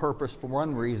body, one purpose for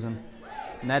one reason,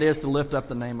 and that is to lift up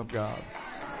the name of God.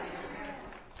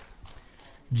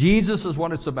 Jesus is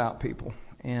what it's about, people.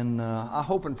 And I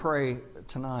hope and pray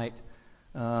tonight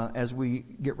as we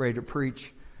get ready to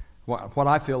preach what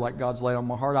I feel like God's laid on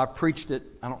my heart. I've preached it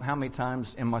I don't know how many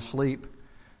times in my sleep.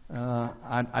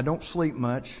 I don't sleep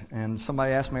much, and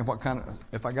somebody asked me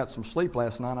if I got some sleep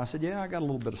last night. I said, yeah, I got a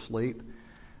little bit of sleep.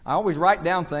 I always write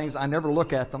down things. I never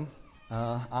look at them.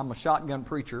 I'm a shotgun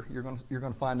preacher. You're going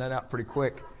to find that out pretty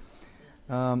quick.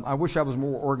 I wish I was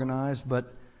more organized,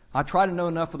 but I try to know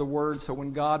enough of the Word so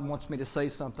when God wants me to say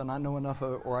something, I know enough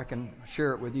of it, or I can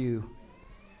share it with you.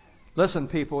 Listen,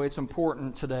 people, it's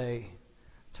important today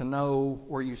to know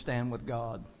where you stand with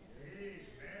God.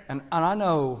 And I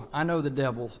know the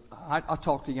devil's, I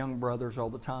talk to young brothers all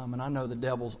the time, and I know the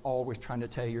devil's always trying to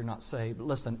tell you you're not saved. But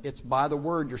listen, it's by the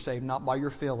Word you're saved, not by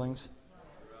your feelings.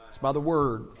 It's by the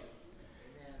Word.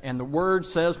 And the Word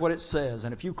says what it says.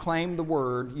 And if you claim the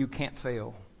Word, you can't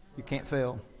fail. You can't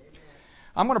fail.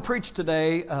 I'm going to preach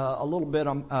today a little bit.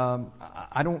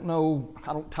 I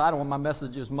don't title my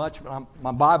messages much, but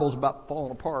my Bible's about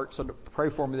falling apart, so pray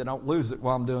for me that I don't lose it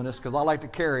while I'm doing this, because I like to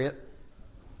carry it.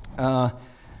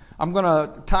 I'm going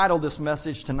to title this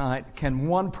message tonight, Can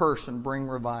One Person Bring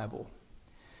Revival?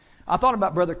 I thought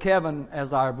about Brother Kevin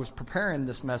as I was preparing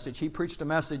this message. He preached a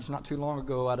message not too long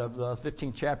ago out of the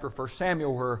 15th chapter of 1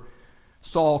 Samuel, where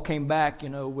Saul came back,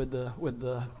 with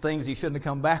the things he shouldn't have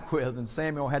come back with, and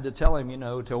Samuel had to tell him,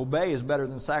 to obey is better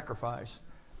than sacrifice.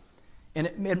 And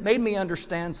it made me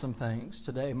understand some things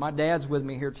today. My dad's with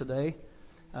me here today.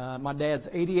 My dad's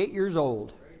 88 years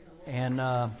old, and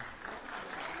I'm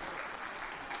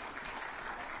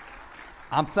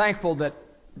thankful that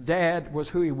Dad was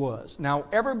who he was. Now,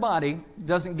 everybody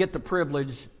doesn't get the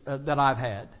privilege that I've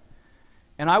had.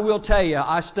 And I will tell you,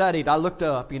 I studied, I looked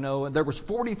up, there was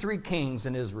 43 kings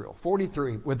in Israel,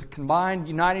 43. With the combined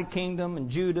United Kingdom and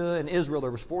Judah and Israel,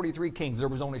 there was 43 kings. There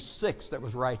was only 6 that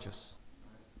was righteous.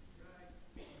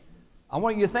 I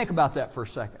want you to think about that for a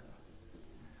second.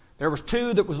 There was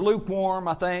 2 that was lukewarm,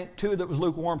 I think, 2 that was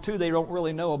lukewarm, 2 they don't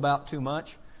really know about too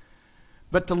much.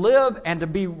 But to live and to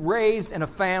be raised in a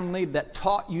family that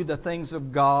taught you the things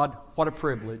of God, what a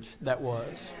privilege that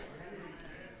was.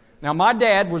 Now, my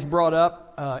dad was brought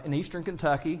up in eastern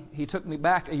Kentucky. He took me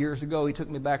back years ago. He took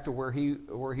me back to where he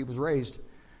was raised.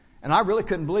 And I really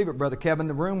couldn't believe it, Brother Kevin.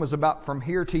 The room was about from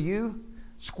here to you,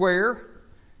 square.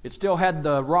 It still had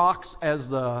the rocks as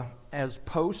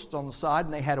posts on the side,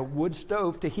 and they had a wood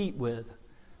stove to heat with.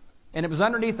 And it was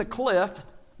underneath a cliff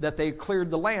that they cleared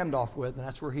the land off with, and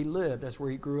that's where he lived. That's where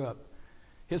he grew up.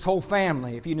 His whole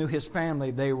family, if you knew his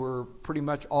family, they were pretty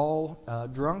much all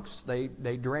drunks. They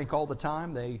drank all the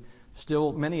time.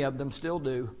 Many of them still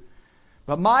do.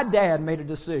 But my dad made a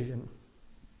decision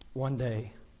one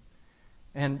day.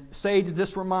 And Sage,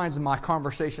 this reminds me of my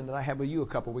conversation that I had with you a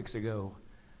couple weeks ago.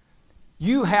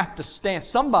 You have to stand.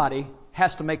 Somebody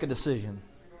has to make a decision.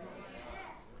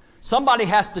 Somebody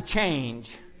has to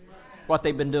change what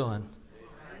they've been doing.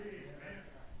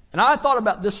 And I thought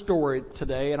about this story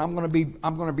today, and I'm going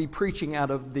to be preaching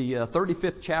out of the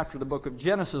 35th chapter of the book of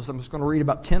Genesis. I'm just going to read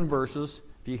about 10 verses.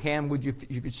 If you can,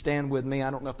 you could stand with me.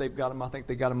 I don't know if they've got them. I think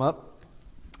they got them up.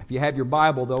 If you have your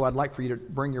Bible, though, I'd like for you to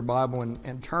bring your Bible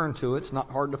and turn to it. It's not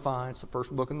hard to find. It's the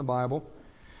first book in the Bible.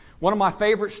 One of my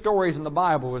favorite stories in the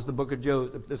Bible is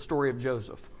the story of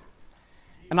Joseph.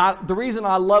 And the reason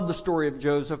I love the story of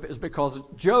Joseph is because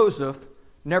Joseph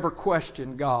never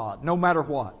questioned God, no matter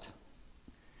what.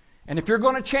 And if you're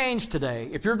going to change today,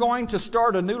 if you're going to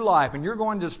start a new life and you're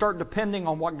going to start depending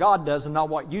on what God does and not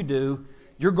what you do,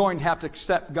 you're going to have to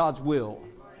accept God's will.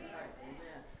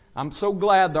 I'm so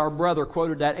glad that our brother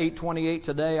quoted that 8:28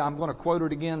 today. I'm going to quote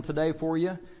it again today for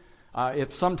you.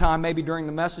 If sometime maybe during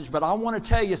the message, but I want to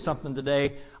tell you something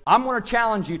today. I'm going to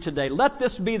challenge you today. Let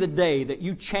this be the day that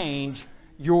you change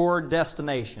your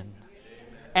destination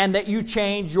and that you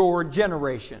change your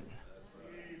generation.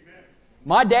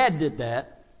 My dad did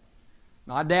that.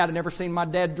 My dad, I've never seen my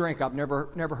dad drink. I've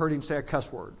never heard him say a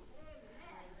cuss word.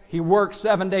 He worked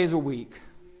 7 days a week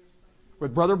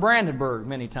with Brother Brandenburg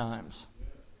many times.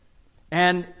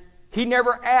 And he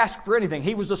never asked for anything.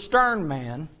 He was a stern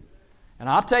man. And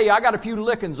I'll tell you, I got a few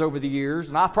lickings over the years,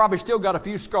 and I probably still got a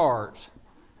few scars.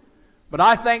 But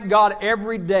I thank God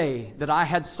every day that I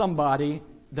had somebody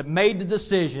that made the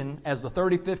decision, as the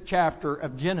 35th chapter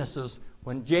of Genesis,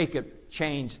 when Jacob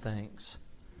changed things.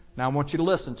 Now I want you to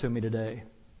listen to me today.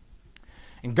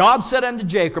 And God said unto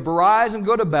Jacob, Arise and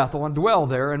go to Bethel, and dwell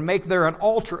there, and make there an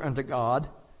altar unto God,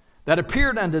 that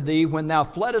appeared unto thee when thou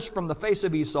fleddest from the face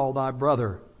of Esau thy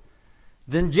brother.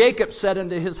 Then Jacob said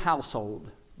unto his household,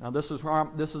 now this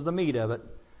is the meat of it.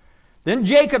 Then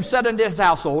Jacob said unto his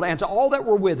household, and to all that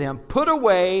were with him, Put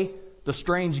away the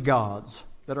strange gods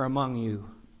that are among you,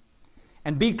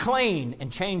 and be clean,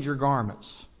 and change your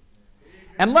garments.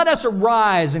 And let us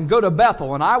arise and go to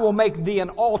Bethel, and I will make thee an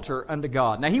altar unto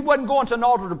God. Now, he wasn't going to an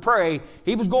altar to pray.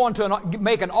 He was going to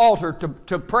make an altar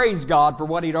to praise God for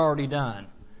what he'd already done.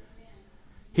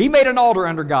 He made an altar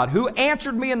unto God, who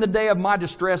answered me in the day of my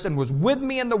distress, and was with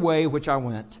me in the way which I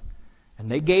went. And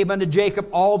they gave unto Jacob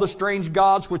all the strange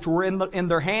gods which were in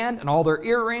their hand, and all their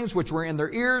earrings which were in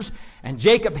their ears. And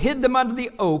Jacob hid them under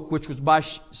the oak which was by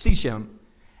Shechem.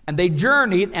 And they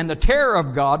journeyed, and the terror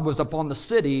of God was upon the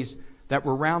cities that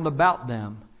were round about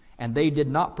them, and they did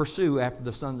not pursue after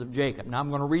the sons of Jacob. Now I'm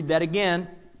going to read that again.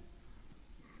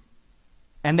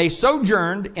 And they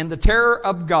sojourned in the terror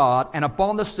of God and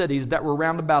upon the cities that were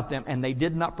round about them, and they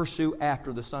did not pursue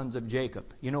after the sons of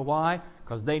Jacob. You know why?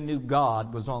 Because they knew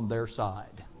God was on their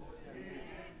side.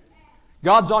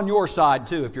 God's on your side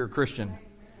too if you're a Christian.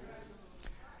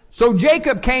 So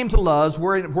Jacob came to Luz,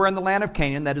 we're in the land of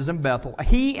Canaan, that is in Bethel,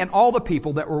 he and all the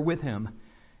people that were with him.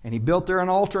 And he built there an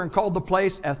altar and called the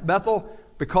place Bethel,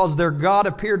 because their God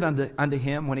appeared unto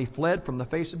him when he fled from the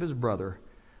face of his brother.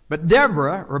 But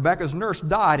Deborah, Rebekah's nurse,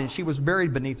 died, and she was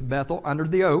buried beneath Bethel under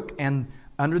the oak, and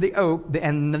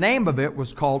the name of it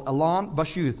was called Elon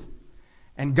Bashuth.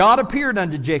 And God appeared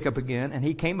unto Jacob again, and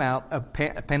he came out of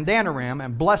Pandanaram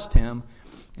and blessed him.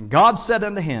 And God said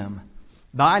unto him,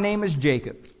 Thy name is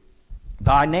Jacob.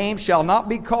 Thy name shall not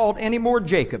be called any more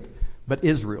Jacob, but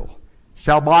Israel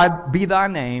shall be thy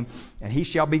name, and he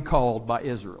shall be called by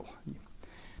Israel.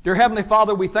 Dear Heavenly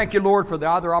Father, we thank you, Lord, for the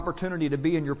other opportunity to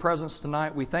be in your presence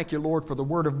tonight. We thank you, Lord, for the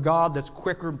Word of God that's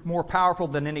quicker, more powerful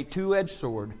than any two-edged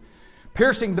sword,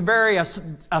 piercing the very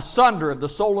asunder of the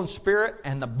soul and spirit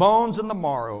and the bones and the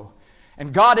marrow.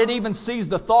 And God, it even sees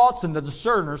the thoughts and the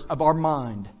discerners of our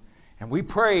mind. And we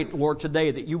pray, Lord,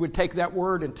 today that you would take that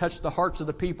Word and touch the hearts of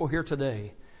the people here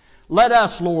today. Let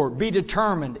us, Lord, be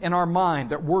determined in our mind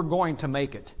that we're going to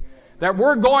make it, that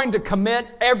we're going to commit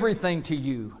everything to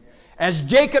you, as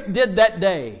Jacob did that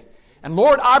day. And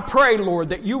Lord, I pray, Lord,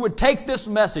 that you would take this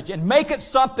message and make it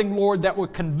something, Lord, that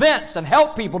would convince and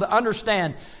help people to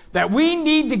understand that we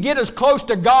need to get as close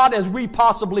to God as we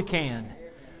possibly can.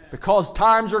 Because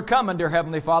times are coming, dear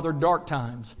Heavenly Father, dark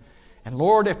times. And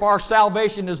Lord, if our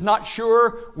salvation is not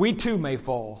sure, we too may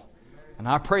fall. And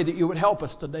I pray that you would help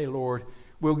us today, Lord.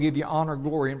 We'll give you honor,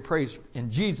 glory, and praise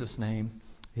in Jesus' name.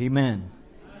 Amen.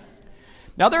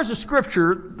 Now there's a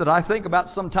scripture that I think about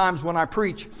sometimes when I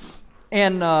preach.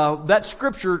 And that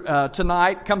scripture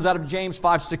tonight comes out of James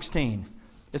 5:16.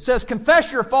 It says,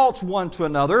 confess your faults one to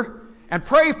another and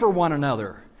pray for one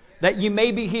another that you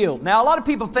may be healed. Now, a lot of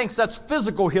people think that's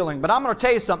physical healing, but I'm going to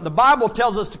tell you something. The Bible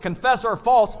tells us to confess our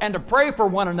faults and to pray for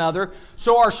one another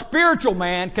so our spiritual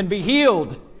man can be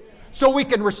healed, so we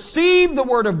can receive the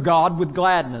Word of God with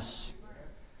gladness.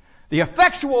 The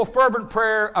effectual, fervent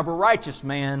prayer of a righteous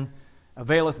man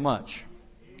availeth much.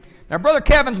 Now, Brother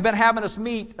Kevin's been having us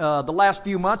meet the last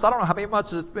few months. I don't know how many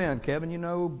months it's been, Kevin. You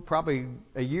know, probably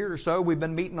a year or so. We've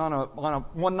been meeting on a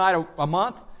one night a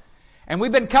month. And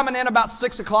we've been coming in about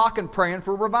 6 o'clock and praying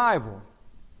for revival.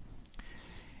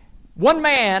 One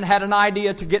man had an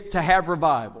idea to have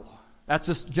revival. That's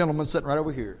this gentleman sitting right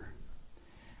over here.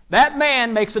 That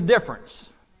man makes a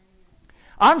difference.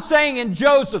 I'm saying in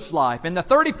Joseph's life, in the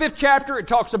 35th chapter it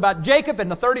talks about Jacob, in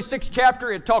the 36th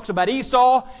chapter it talks about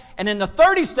Esau, and in the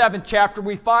 37th chapter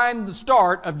we find the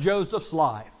start of Joseph's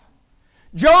life.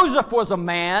 Joseph was a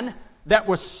man that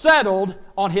was settled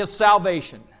on his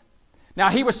salvation. Now,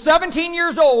 he was 17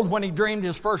 years old when he dreamed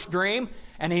his first dream,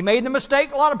 and he made the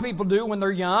mistake a lot of people do when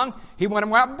they're young. He went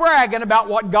out bragging about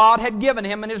what God had given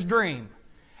him in his dream.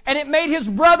 And it made his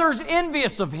brothers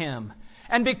envious of him.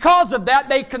 And because of that,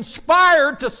 they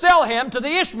conspired to sell him to the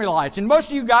Ishmaelites. And most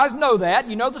of you guys know that.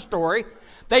 You know the story.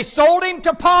 They sold him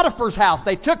to Potiphar's house.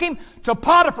 They took him to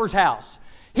Potiphar's house.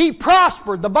 He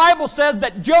prospered. The Bible says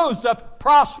that Joseph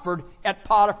prospered at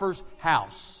Potiphar's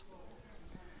house.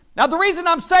 Now, the reason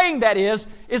I'm saying that is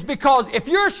because if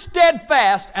you're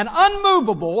steadfast and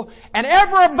unmovable and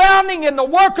ever abounding in the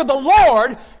work of the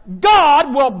Lord,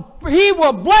 He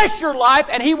will bless your life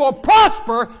and He will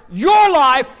prosper your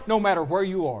life no matter where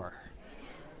you are.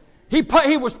 He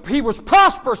was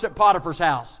prosperous at Potiphar's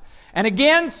house. And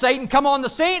again, Satan come on the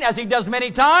scene, as he does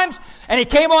many times, and he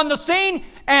came on the scene,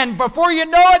 and before you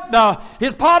know it,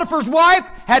 his Potiphar's wife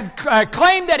had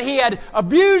claimed that he had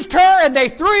abused her, and they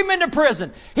threw him into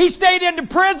prison. He stayed into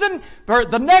prison for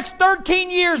the next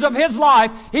 13 years of his life.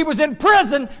 He was in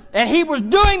prison, and he was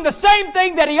doing the same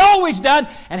thing that he always done,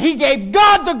 and he gave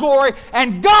God the glory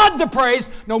and God the praise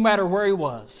no matter where he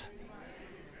was.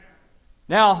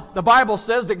 Now, the Bible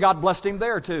says that God blessed him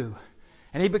there too.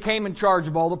 And he became in charge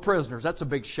of all the prisoners. That's a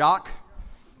big shock.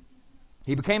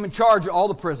 He became in charge of all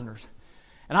the prisoners.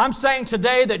 And I'm saying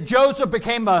today that Joseph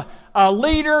became a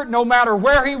leader no matter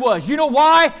where he was. You know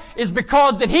why? It's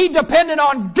because that he depended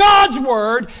on God's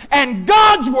Word and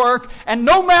God's work, and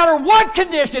no matter what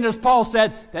condition, as Paul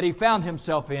said, that he found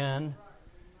himself in,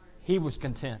 he was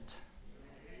content.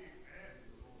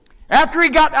 After he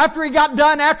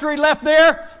left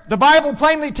there, the Bible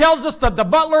plainly tells us that the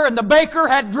butler and the baker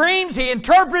had dreams. He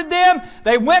interpreted them.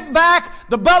 They went back.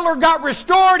 The butler got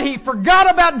restored. He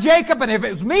forgot about Jacob. And if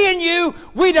it was me and you,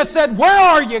 we'd have said, "Where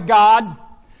are you, God?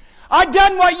 I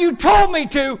done what you told me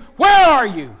to. Where are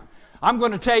you?" I'm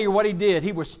going to tell you what he did.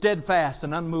 He was steadfast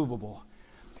and unmovable.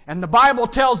 And the Bible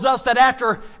tells us that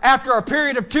after a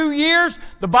period of 2 years,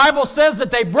 the Bible says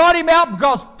that they brought him out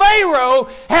because Pharaoh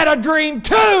had a dream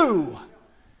too.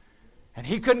 And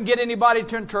he couldn't get anybody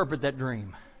to interpret that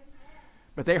dream.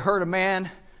 But they heard a man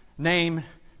named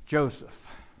Joseph.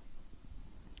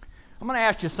 I'm going to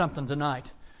ask you something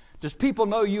tonight. Does people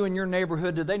know you in your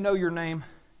neighborhood? Do they know your name?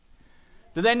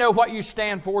 Do they know what you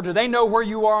stand for? Do they know where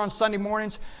you are on Sunday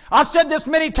mornings? I've said this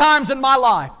many times in my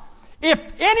life.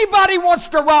 If anybody wants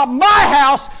to rob my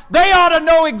house, they ought to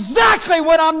know exactly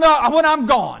when I'm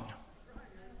gone.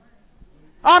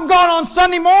 I'm gone on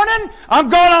Sunday morning, I'm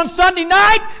gone on Sunday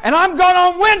night, and I'm gone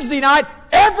on Wednesday night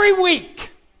every week.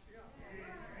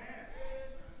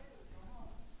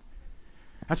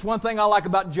 That's one thing I like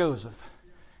about Joseph.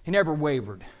 He never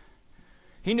wavered.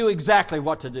 He knew exactly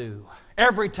what to do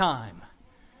every time.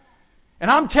 And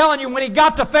I'm telling you, when he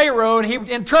got to Pharaoh and he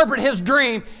interpreted his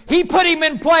dream, he put him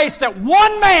in place that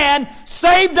one man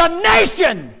saved a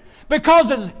nation because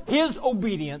of his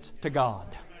obedience to God.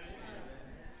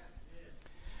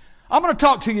 I'm going to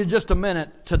talk to you just a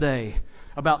minute today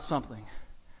about something.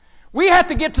 We have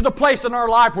to get to the place in our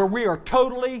life where we are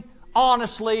totally,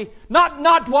 honestly,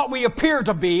 not what we appear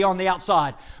to be on the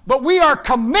outside, but we are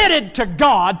committed to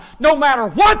God no matter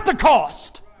what the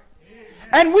cost.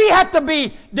 And we have to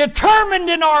be determined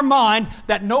in our mind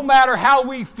that no matter how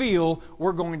we feel,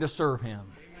 we're going to serve Him.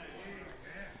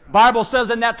 The Bible says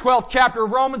in that 12th chapter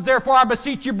of Romans, "Therefore I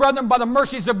beseech you, brethren, by the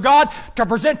mercies of God, to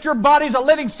present your bodies a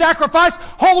living sacrifice,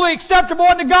 wholly acceptable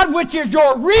unto God, which is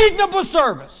your reasonable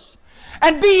service.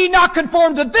 And be ye not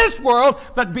conformed to this world,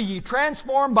 but be ye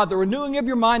transformed by the renewing of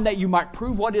your mind, that you might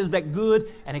prove what is that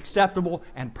good and acceptable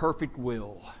and perfect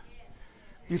will."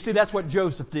 You see, that's what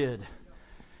Joseph did.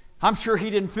 I'm sure he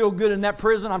didn't feel good in that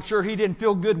prison. I'm sure he didn't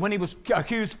feel good when he was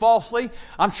accused falsely.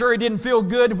 I'm sure he didn't feel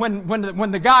good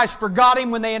when the guys forgot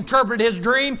him, when they interpreted his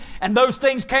dream, and those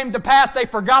things came to pass. They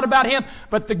forgot about him.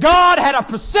 But the God had a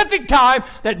specific time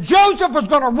that Joseph was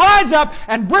going to rise up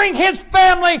and bring his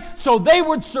family so they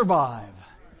would survive.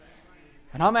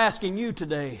 And I'm asking you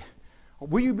today,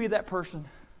 will you be that person?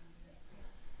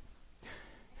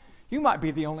 You might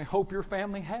be the only hope your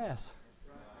family has.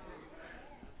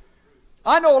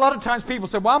 I know a lot of times people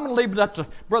say, well, I'm going to leave it up to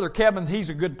Brother Kevin.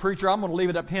 He's a good preacher. I'm going to leave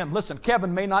it up to him. Listen,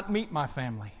 Kevin may not meet my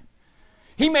family.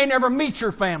 He may never meet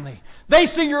your family. They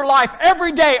see your life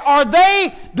every day.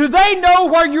 Do they know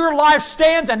where your life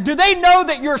stands? And do they know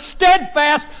that you're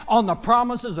steadfast on the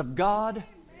promises of God?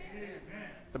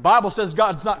 The Bible says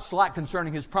God's not slack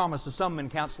concerning His promises. Some men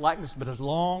count slackness, but as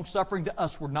long-suffering to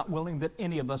us, we're not willing that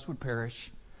any of us would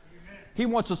perish. He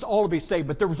wants us all to be saved,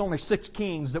 but there was only 6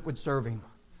 kings that would serve Him.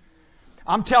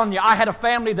 I'm telling you, I had a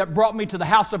family that brought me to the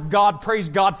house of God. Praise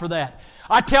God for that.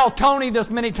 I tell Tony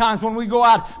this many times when we go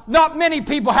out. Not many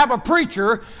people have a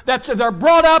preacher they're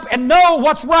brought up and know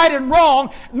what's right and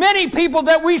wrong. Many people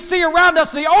that we see around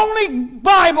us, the only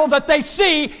Bible that they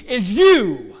see is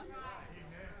you.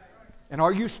 And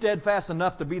are you steadfast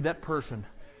enough to be that person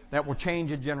that will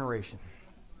change a generation?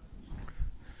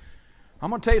 I'm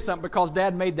going to tell you something, because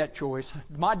Dad made that choice.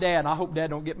 My dad, I hope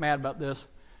Dad don't get mad about this,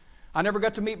 I never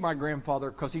got to meet my grandfather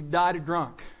because he died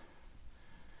drunk.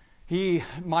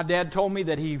 My dad told me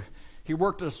that he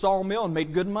worked at a sawmill and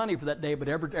made good money for that day, but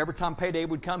every time payday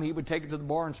would come, he would take it to the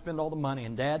bar and spend all the money,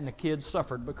 and Dad and the kids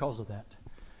suffered because of that.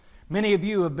 Many of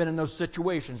you have been in those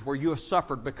situations where you have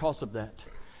suffered because of that.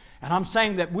 And I'm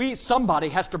saying that somebody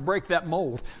has to break that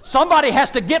mold. Somebody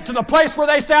has to get to the place where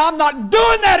they say, I'm not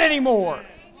doing that anymore.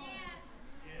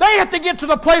 They have to get to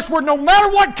the place where no matter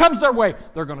what comes their way,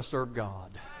 they're going to serve God.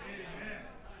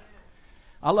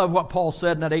 I love what Paul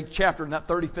said in that 8th chapter, in that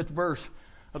 35th verse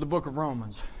of the book of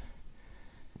Romans.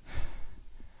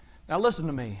 Now listen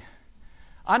to me.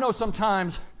 I know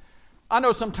sometimes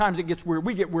it gets weary.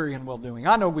 We get weary in well-doing.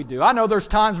 I know we do. I know there's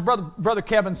times, Brother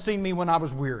Kevin's seen me when I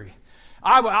was weary.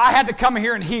 I had to come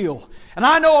here and heal. And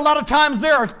I know a lot of times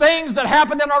there are things that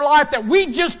happen in our life that we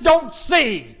just don't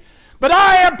see. But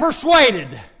I am persuaded.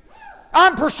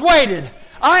 I'm persuaded.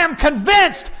 I am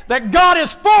convinced that God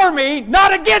is for me,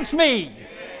 not against me.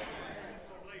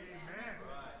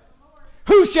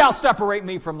 Who shall separate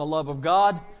me from the love of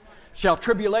God? Shall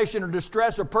tribulation or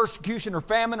distress or persecution or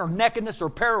famine or nakedness or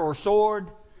peril or sword?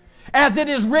 As it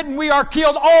is written, we are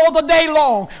killed all the day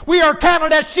long. We are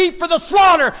counted as sheep for the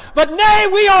slaughter. But nay,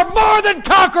 we are more than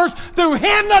conquerors through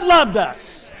Him that loved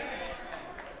us.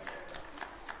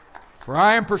 For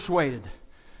I am persuaded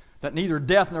that neither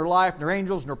death, nor life, nor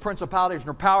angels, nor principalities,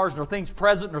 nor powers, nor things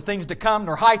present, nor things to come,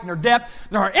 nor height, nor depth,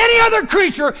 nor any other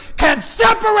creature can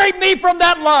separate me from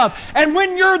that love. And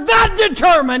when you're that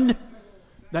determined,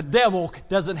 the devil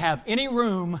doesn't have any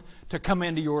room to come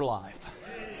into your life.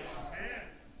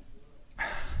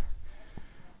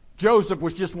 Joseph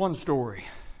was just one story.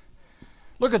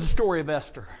 Look at the story of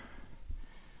Esther.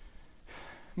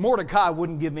 Mordecai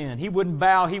wouldn't give in. He wouldn't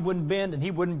bow, he wouldn't bend, and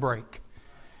he wouldn't break.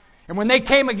 And when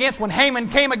Haman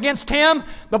came against him,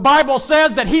 the Bible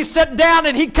says that he sat down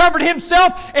and he covered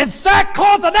himself in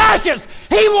sackcloth and ashes.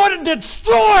 He wanted to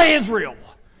destroy Israel.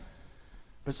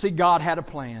 But see, God had a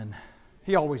plan.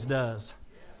 He always does.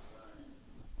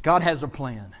 God has a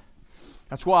plan.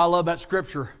 That's why I love that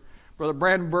scripture Brother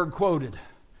Brandenburg quoted.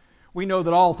 We know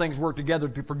that all things work together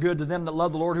for good to them that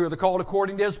love the Lord, who are the called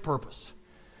according to His purpose.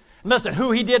 Listen,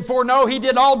 who He did foreknow, He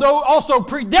did also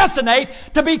predestinate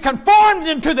to be conformed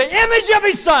into the image of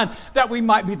His Son, that we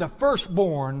might be the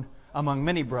firstborn among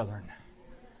many brethren.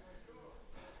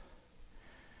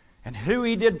 And who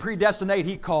He did predestinate,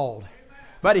 He called.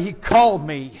 But He called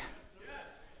me.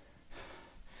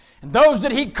 And those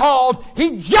that He called,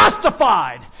 He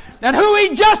justified. And who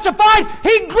He justified,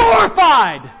 He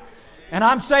glorified. And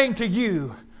I'm saying to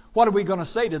you, what are we going to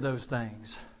say to those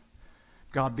things?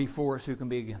 God be for us, who can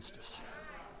be against us?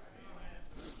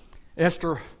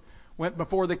 Esther went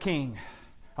before the king.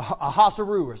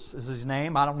 Ahasuerus is his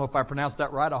name. I don't know if I pronounced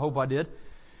that right. I hope I did.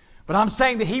 But I'm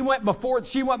saying that she went before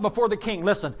the king.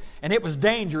 Listen, and it was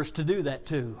dangerous to do that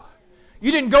too.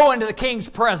 You didn't go into the king's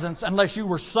presence unless you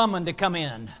were summoned to come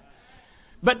in.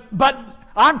 But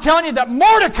I'm telling you that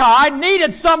Mordecai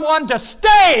needed someone to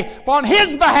stay on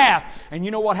his behalf. And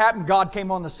you know what happened? God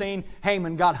came on the scene.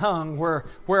 Haman got hung where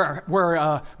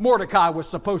Mordecai was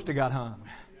supposed to got hung.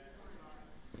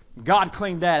 God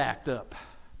cleaned that act up.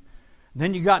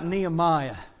 Then you got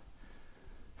Nehemiah.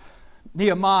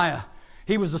 Nehemiah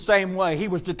He was the same way. He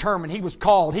was determined. He was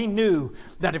called. He knew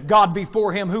that if God be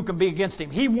for him, who can be against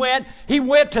him? He went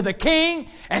to the king,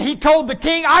 and he told the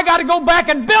king, I got to go back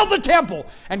and build the temple.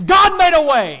 And God made a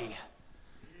way.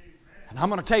 And I'm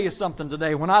going to tell you something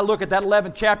today. When I look at that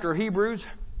 11th chapter of Hebrews,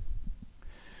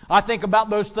 I think about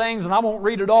those things, and I won't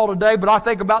read it all today, but I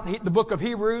think about the book of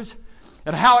Hebrews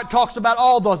and how it talks about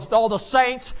all the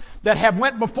saints that have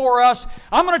went before us.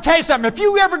 I'm going to tell you something. If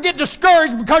you ever get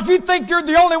discouraged because you think you're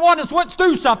the only one that's went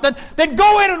through something, then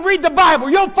go in and read the Bible.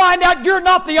 You'll find out you're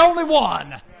not the only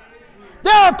one.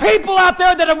 There are people out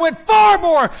there that have went far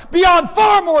more, beyond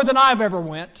far more than I've ever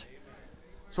went.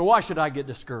 So why should I get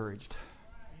discouraged?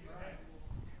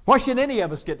 Why should any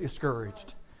of us get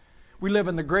discouraged? We live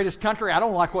in the greatest country. I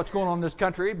don't like what's going on in this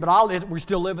country, but we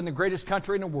still live in the greatest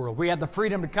country in the world. We have the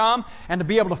freedom to come and to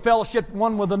be able to fellowship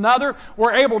one with another.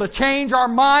 We're able to change our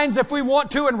minds if we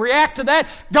want to and react to that.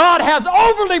 God has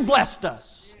overly blessed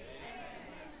us.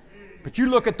 But you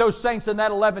look at those saints in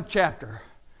that 11th chapter,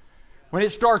 when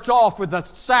it starts off with the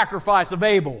sacrifice of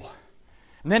Abel.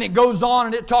 And then it goes on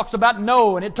and it talks about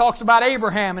Noah and it talks about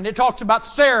Abraham and it talks about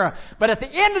Sarah. But at the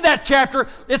end of that chapter,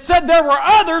 it said there were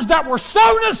others that were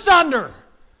sewn asunder.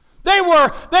 They were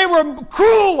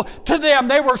cruel to them.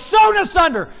 They were sewn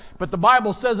asunder. But the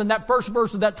Bible says in that first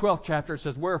verse of that 12th chapter, it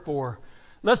says, wherefore,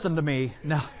 listen to me.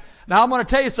 Now I'm going to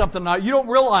tell you something. Now, you don't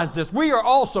realize this. We are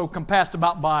also compassed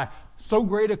about by so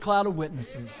great a cloud of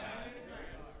witnesses.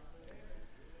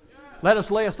 Let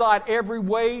us lay aside every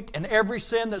weight and every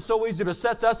sin that so easily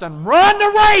besets us and run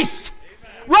the race.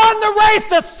 Run the race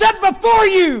that's set before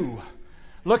you.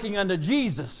 Looking unto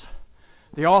Jesus,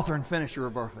 the author and finisher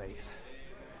of our faith.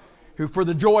 Who for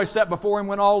the joy set before him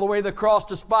went all the way to the cross,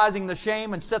 despising the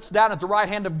shame, and sits down at the right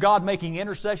hand of God, making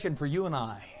intercession for you and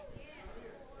I.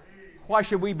 Why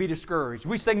should we be discouraged?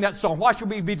 We sing that song. Why should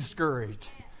we be discouraged?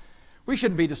 We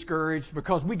shouldn't be discouraged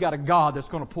because we got a God that's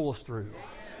going to pull us through.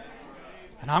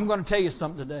 And I'm going to tell you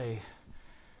something today.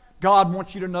 God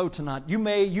wants you to know tonight. You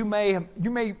may.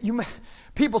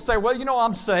 People say, well, you know,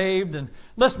 I'm saved. And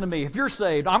listen to me. If you're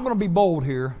saved, I'm going to be bold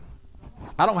here.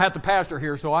 I don't have the pastor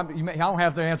here, so I don't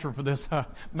have the answer for this,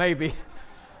 maybe.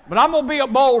 But I'm going to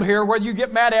be bold here. Whether you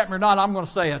get mad at me or not, I'm going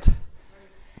to say it.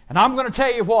 And I'm going to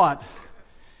tell you what.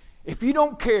 If you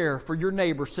don't care for your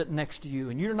neighbor sitting next to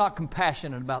you and you're not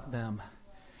compassionate about them,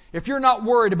 if you're not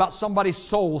worried about somebody's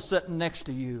soul sitting next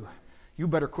to you, you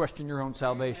better question your own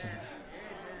salvation.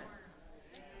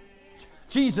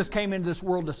 Jesus came into this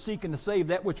world to seek and to save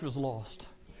that which was lost.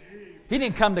 He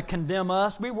didn't come to condemn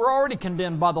us. We were already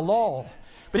condemned by the law.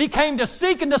 But He came to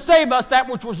seek and to save us that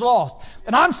which was lost.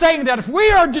 And I'm saying that if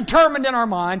we are determined in our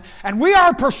mind and we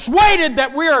are persuaded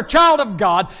that we are a child of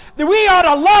God, that we ought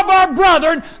to love our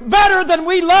brethren better than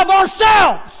we love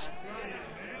ourselves.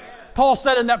 Paul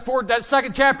said in that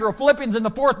second chapter of Philippians in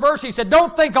the 4th verse, he said,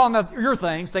 don't think on your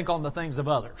things, think on the things of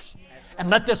others. And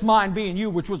let this mind be in you,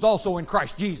 which was also in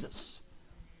Christ Jesus.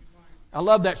 I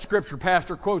love that scripture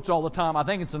Pastor quotes all the time. I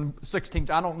think it's in 16th,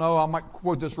 I don't know, I might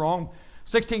quote this wrong.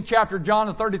 16th chapter, John,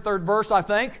 the 33rd verse, I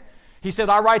think. He said,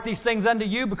 I write these things unto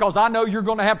you because I know you're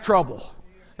going to have trouble.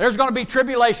 There's going to be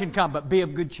tribulation come, but be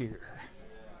of good cheer.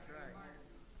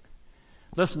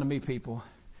 Listen to me, people.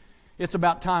 It's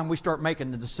about time we start making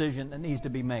the decision that needs to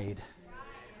be made.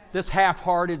 This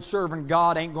half-hearted serving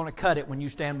God ain't going to cut it when you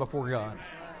stand before God.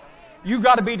 You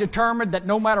got to be determined that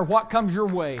no matter what comes your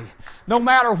way, no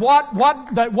matter what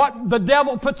the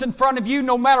devil puts in front of you,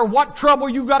 no matter what trouble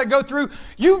you got to go through,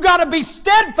 you got to be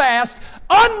steadfast,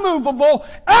 unmovable,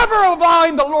 ever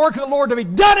allowing the Lord to be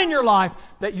done in your life,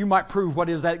 that you might prove what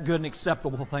is that good and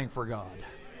acceptable thing for God.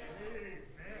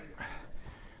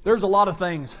 There's a lot of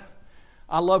things.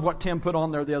 I love what Tim put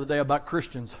on there the other day about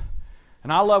Christians.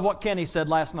 And I love what Kenny said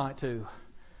last night too.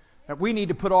 That we need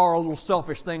to put our little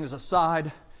selfish things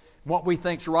aside, what we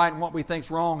think's right and what we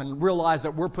think's wrong, and realize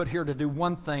that we're put here to do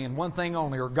one thing and one thing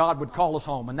only, or God would call us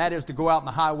home. And that is to go out in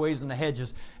the highways and the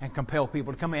hedges and compel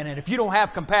people to come in. And if you don't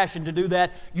have compassion to do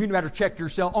that, you better check your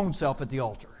own self at the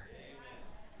altar.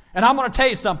 And I'm going to tell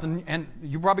you something, and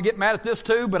you probably get mad at this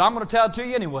too, but I'm going to tell it to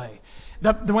you anyway.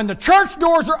 When the church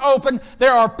doors are open,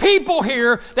 there are people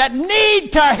here that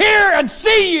need to hear and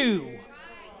see you.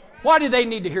 Why do they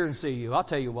need to hear and see you? I'll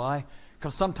tell you why.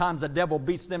 Because sometimes the devil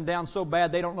beats them down so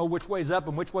bad they don't know which way's up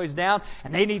and which way's down.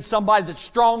 And they need somebody that's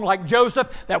strong like Joseph,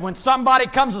 that when somebody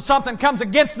comes or something comes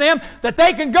against them, that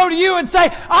they can go to you and say,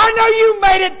 I know you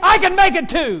made it, I can make it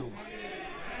too.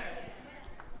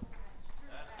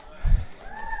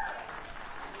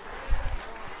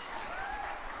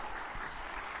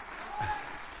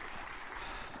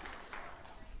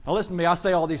 Now listen to me, I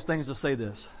say all these things to say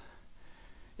this.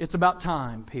 It's about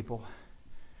time, people.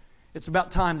 It's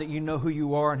about time that you know who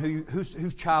you are and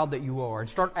whose child that you are, and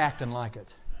start acting like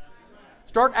it.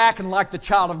 Start acting like the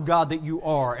child of God that you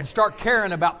are, and start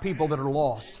caring about people that are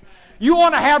lost. You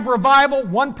want to have revival?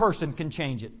 One person can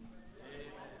change it.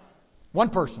 One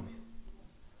person.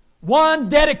 One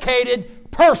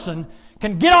dedicated person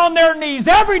can get on their knees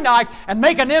every night and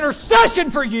make an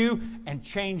intercession for you and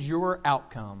change your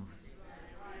outcome.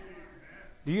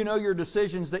 Do you know your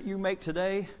decisions that you make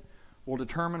today will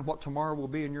determine what tomorrow will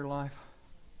be in your life?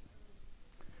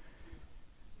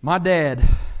 My dad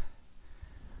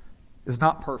is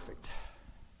not perfect.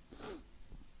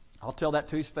 I'll tell that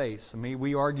to his face. I mean,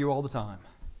 we argue all the time.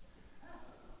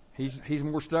 He's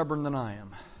more stubborn than I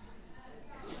am.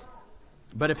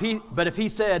 But if he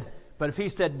said,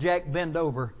 Jack, bend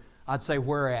over, I'd say,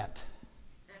 where at?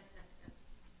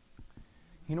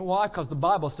 You know why? Because the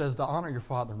Bible says to honor your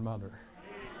father and mother.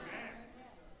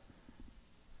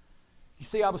 You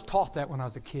see, I was taught that when I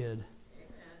was a kid.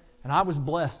 And I was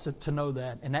blessed to know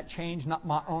that. And that changed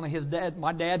not only his dad.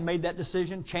 My dad made that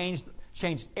decision, changed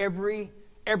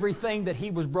everything that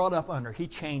he was brought up under. He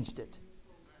changed it.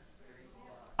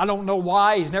 I don't know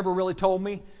why. He's never really told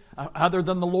me. Other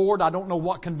than the Lord, I don't know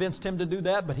what convinced him to do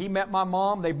that, but he met my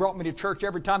mom. They brought me to church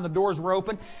every time the doors were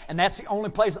open, and that's the only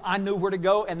place I knew where to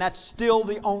go, and that's still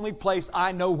the only place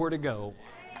I know where to go.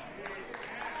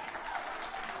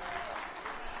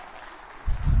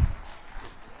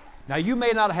 Now, you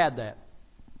may not have had that.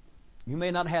 You may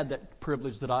not have had that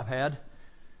privilege that I've had.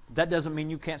 That doesn't mean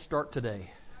you can't start today.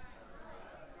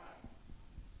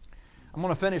 I'm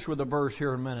going to finish with a verse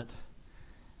here in a minute.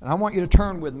 And I want you to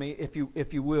turn with me, if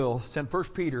you will. It's in 1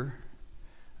 Peter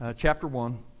chapter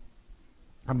 1.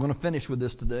 I'm going to finish with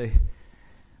this today.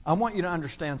 I want you to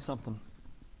understand something.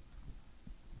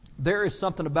 There is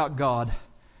something about God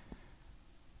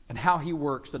and how He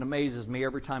works that amazes me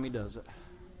every time He does it.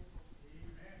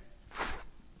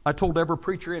 I told every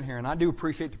preacher in here, and I do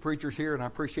appreciate the preachers here, and I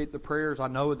appreciate the prayers. I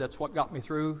know that's what got me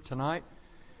through tonight.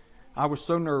 I was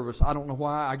so nervous. I don't know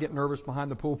why. I get nervous behind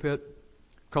the pulpit.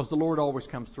 Because the Lord always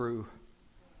comes through.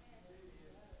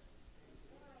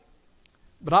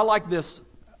 But I like this.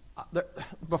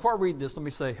 Before I read this, let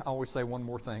me say, I always say one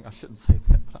more thing. I shouldn't say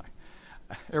that, but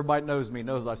everybody knows me,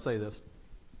 knows I say this.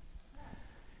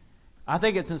 I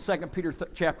think it's in 2 Peter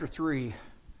chapter 3.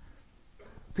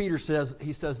 Peter says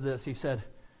this. He said,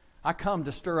 I come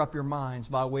to stir up your minds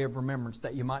by way of remembrance,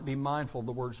 that you might be mindful of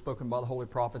the words spoken by the holy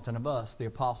prophets and of us, the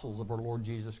apostles of our Lord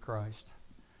Jesus Christ.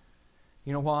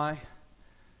 You know why?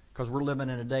 Because we're living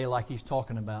in a day like he's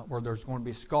talking about, where there's going to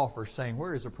be scoffers saying,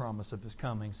 where is the promise of his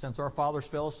coming? Since our fathers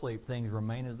fell asleep, things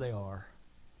remain as they are.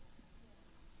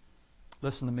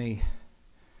 Listen to me.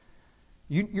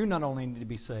 You not only need to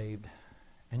be saved,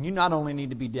 and you not only need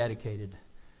to be dedicated,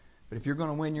 but if you're going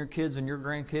to win your kids and your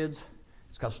grandkids,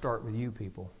 it's got to start with you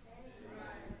people.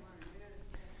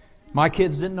 My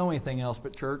kids didn't know anything else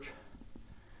but church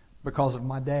because of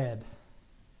my dad.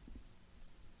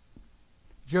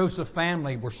 Joseph's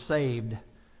family were saved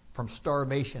from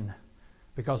starvation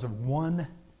because of one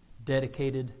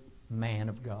dedicated man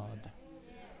of God.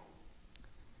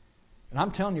 And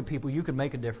I'm telling you, people, you can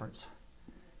make a difference.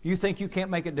 You think you can't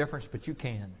make a difference, but you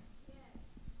can.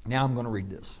 Now I'm going to read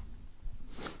this.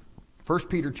 1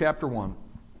 Peter chapter 1,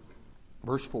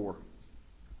 verse 4.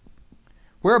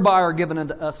 Whereby are given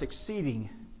unto us exceeding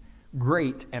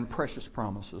great and precious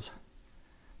promises,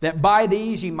 that by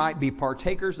these ye might be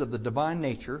partakers of the divine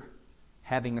nature,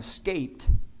 having escaped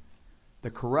the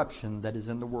corruption that is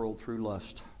in the world through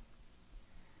lust.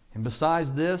 And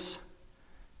besides this,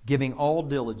 giving all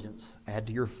diligence, add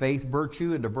to your faith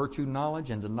virtue, and to virtue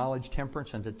knowledge, and to knowledge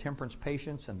temperance, and to temperance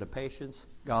patience, and to patience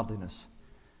godliness.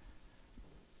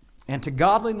 And to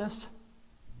godliness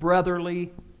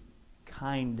brotherly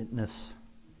kindness,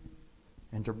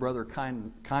 and to brother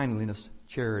kindliness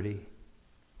charity.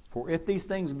 For if these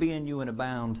things be in you and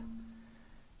abound,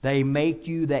 they make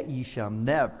you that ye shall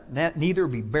neither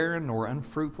be barren nor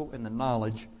unfruitful in the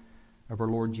knowledge of our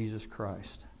Lord Jesus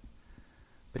Christ.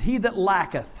 But he that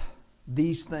lacketh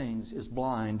these things is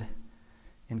blind,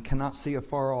 and cannot see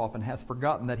afar off, and hath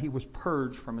forgotten that he was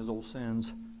purged from his old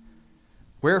sins.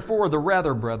 Wherefore the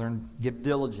rather, brethren, give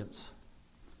diligence.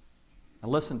 Now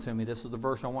listen to me, this is the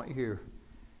verse I want you to hear.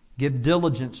 Give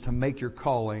diligence to make your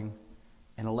calling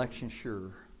and election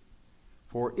sure.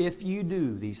 For if you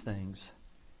do these things,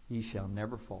 ye shall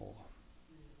never fall.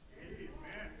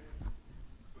 Amen.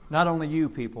 Not only you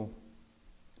people,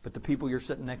 but the people you're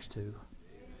sitting next to.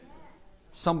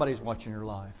 Somebody's watching your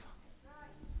life.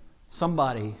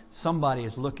 Somebody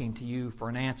is looking to you for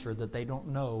an answer that they don't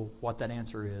know what that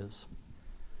answer is.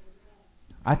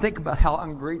 I think about how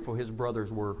ungrateful his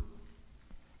brothers were.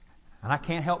 And I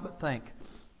can't help but think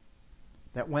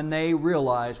that when they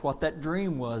realized what that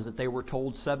dream was that they were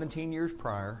told 17 years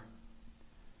prior,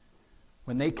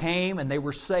 when they came and they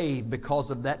were saved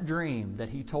because of that dream that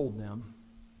he told them,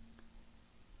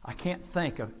 I can't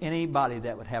think of anybody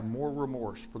that would have more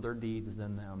remorse for their deeds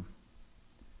than them.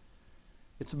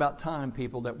 It's about time,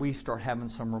 people, that we start having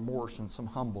some remorse and some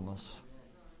humbleness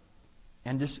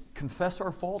and just confess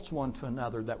our faults one to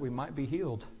another that we might be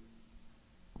healed.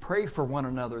 Pray for one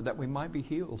another that we might be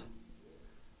healed.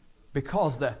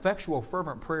 Because the effectual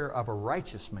fervent prayer of a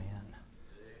righteous man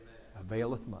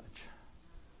availeth much.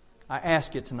 I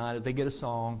ask you tonight, as they get a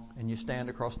song and you stand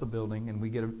across the building and we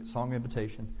get a song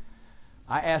invitation,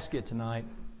 I ask you tonight,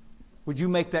 would you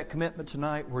make that commitment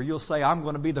tonight where you'll say, I'm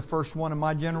going to be the first one in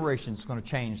my generation that's going to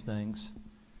change things.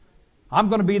 I'm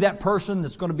going to be that person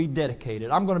that's going to be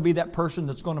dedicated. I'm going to be that person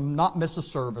that's going to not miss a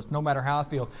service no matter how I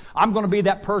feel. I'm going to be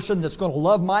that person that's going to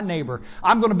love my neighbor.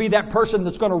 I'm going to be that person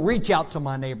that's going to reach out to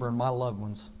my neighbor and my loved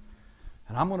ones.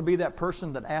 And I'm going to be that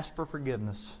person that asks for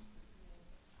forgiveness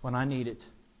when I need it.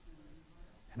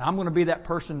 And I'm going to be that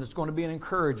person that's going to be an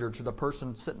encourager to the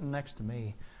person sitting next to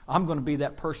me. I'm going to be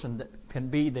that person that can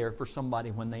be there for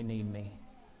somebody when they need me.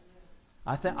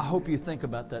 I hope you think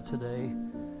about that today.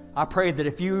 I pray that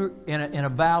if you're in a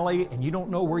valley and you don't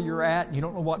know where you're at, and you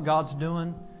don't know what God's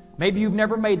doing, maybe you've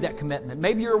never made that commitment.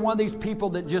 Maybe you're one of these people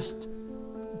that just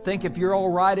think if you're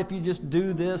all right if you just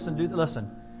do this and do that. Listen,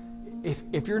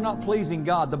 if you're not pleasing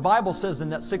God, the Bible says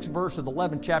in that 6th verse of the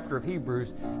 11th chapter of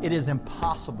Hebrews, it is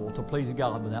impossible to please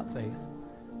God without faith.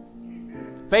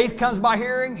 Faith comes by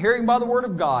hearing, hearing by the Word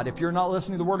of God. If you're not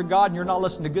listening to the Word of God and you're not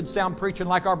listening to good sound preaching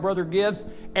like our brother gives,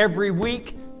 every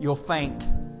week you'll faint.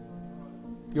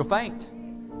 You'll faint.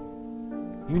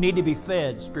 You need to be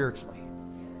fed spiritually.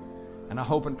 And I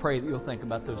hope and pray that you'll think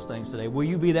about those things today. Will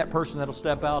you be that person that'll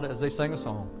step out as they sing a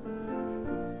song?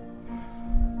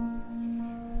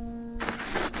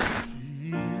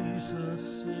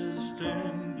 Jesus is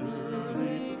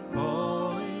tenderly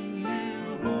calling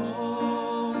you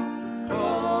home,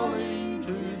 calling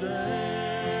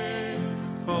today,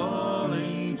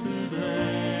 calling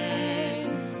today.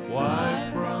 Why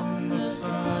from the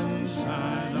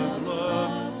sunshine of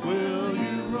love will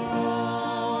you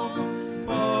roam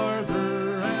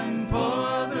farther and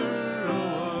farther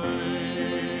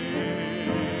away?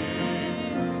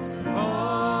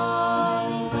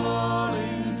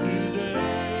 Calling today,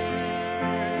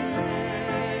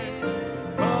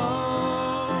 calling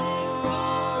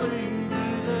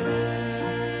today.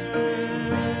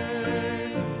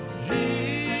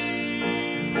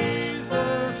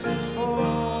 Jesus is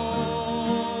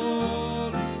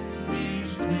calling,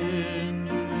 He's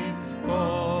tenderly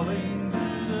calling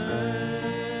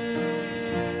today.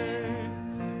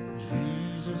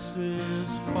 Jesus is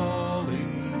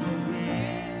calling the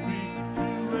weary to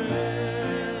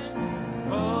rest,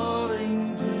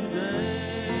 calling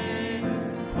today,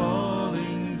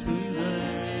 calling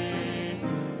today.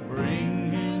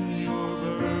 Bring Him your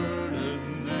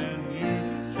burden and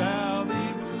you shall be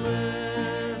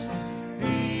blessed.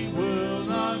 He will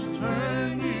not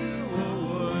turn you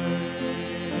away.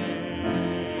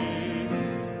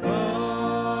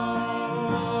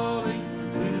 Calling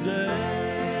today,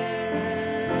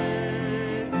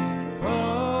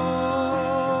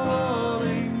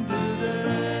 calling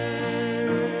today.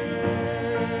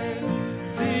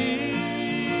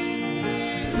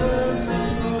 Jesus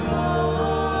is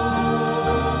calling,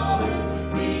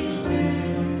 He's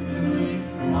tenderly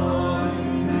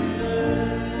calling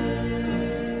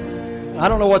today. I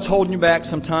don't know what's holding you back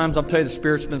sometimes. I'll tell you, the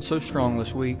Spirit's been so strong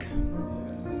this week.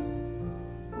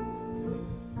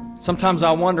 Sometimes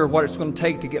I wonder what it's going to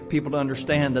take to get people to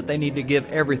understand that they need to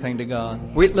give everything to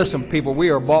God. Listen, people, we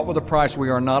are bought with a price. We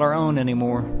are not our own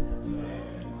anymore.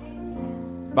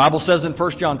 The Bible says in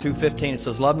 1 John 2:15, it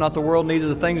says, love not the world, neither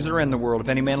the things that are in the world. If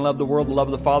any man love the world, the love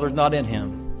of the Father is not in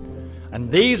him.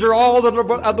 And these are all that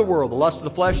are of the world, the lust of the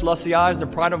flesh, the lust of the eyes, and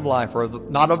the pride of life, are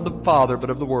not of the Father, but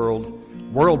of the world.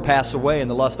 The world passeth away, and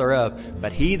the lust thereof.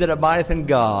 But he that abideth in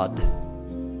God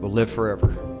will live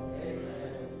forever.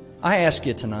 I ask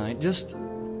you tonight, just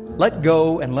let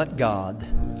go and let God.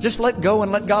 Just let go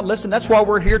and let God. Listen, that's why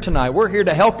we're here tonight. We're here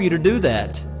to help you to do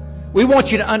that. We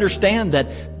want you to understand that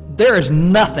there is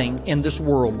nothing in this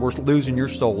world worth losing your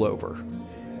soul over.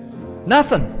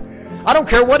 Nothing. I don't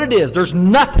care what it is. There's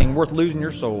nothing worth losing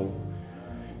your soul.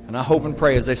 And I hope and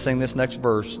pray as they sing this next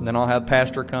verse, and then I'll have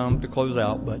Pastor come to close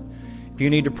out. But if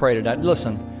you need to pray today,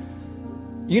 listen,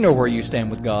 you know where you stand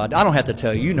with God. I don't have to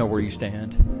tell you, you know where you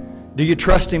stand. Do you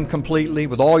trust Him completely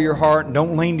with all your heart? And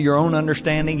don't lean to your own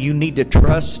understanding. You need to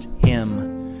trust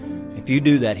Him. If you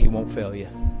do that, He won't fail you.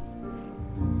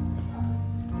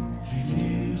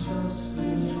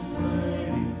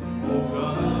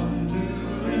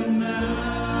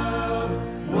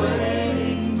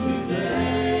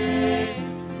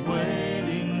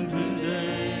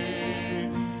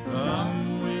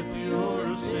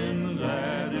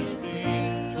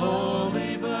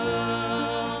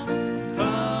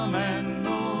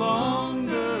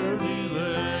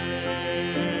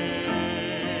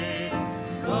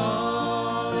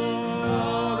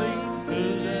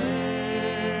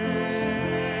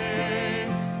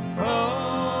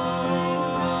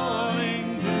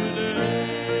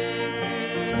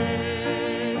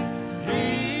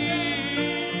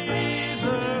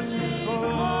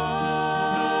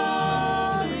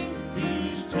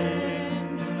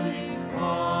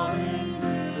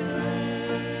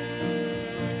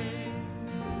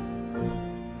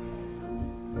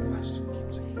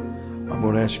 I'm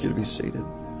going to ask you to be seated.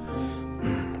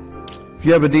 If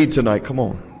you have a need tonight, come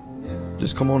on.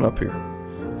 Just come on up here.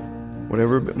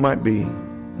 Whatever it might be,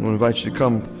 I'm going to invite you to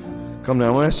come now. I'm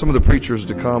going to ask some of the preachers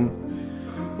to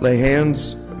come. Lay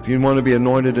hands. If you want to be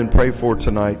anointed and pray for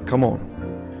tonight, come on.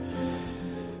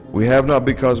 We have not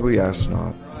because we ask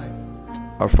not.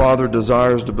 Our Father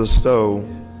desires to bestow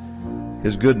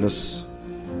His goodness,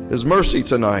 His mercy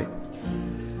tonight.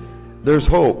 There's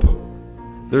hope.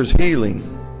 There's healing.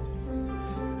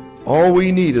 All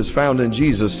we need is found in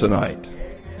Jesus tonight.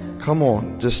 Come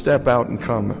on, just step out and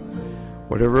come.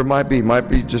 Whatever it might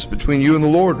be just between you and the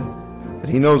Lord. And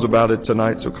He knows about it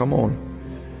tonight, so come on.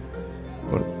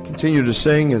 We'll continue to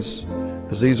sing as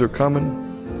these are coming.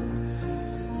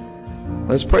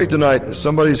 Let's pray tonight. If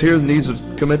somebody's here that needs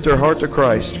to commit their heart to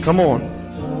Christ, come on.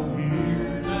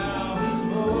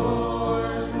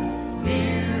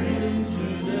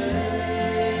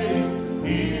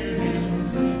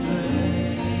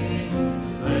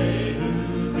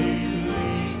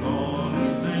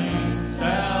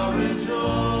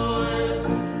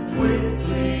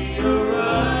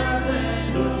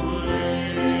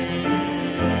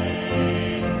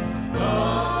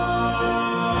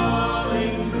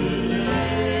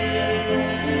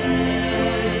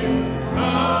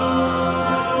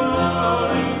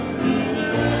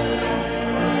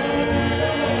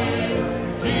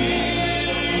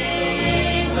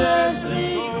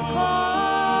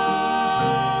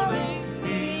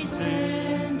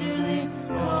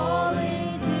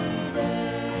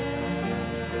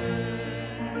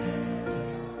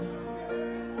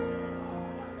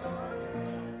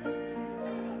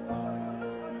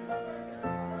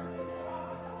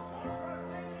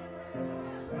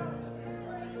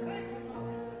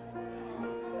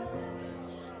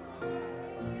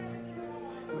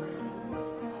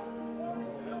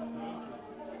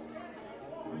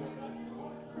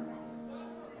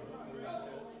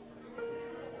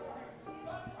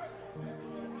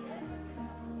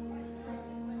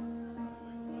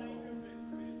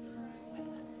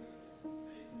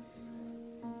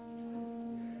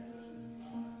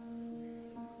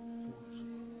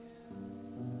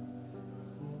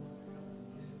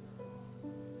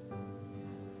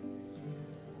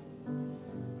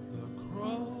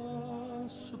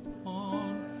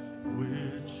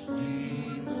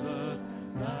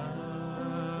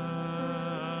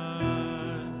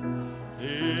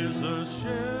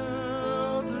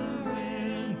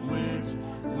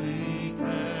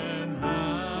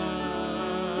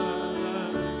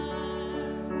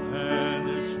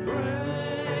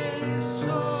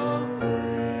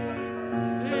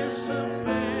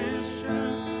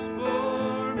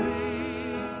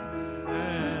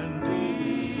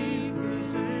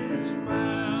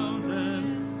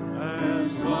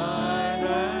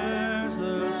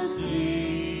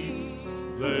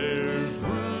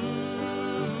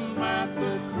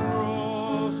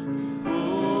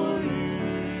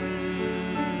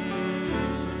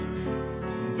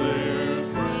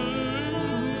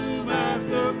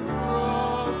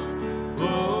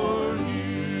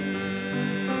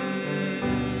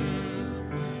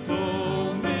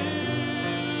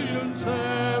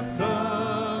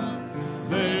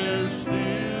 There's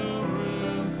still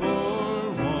room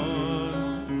for one.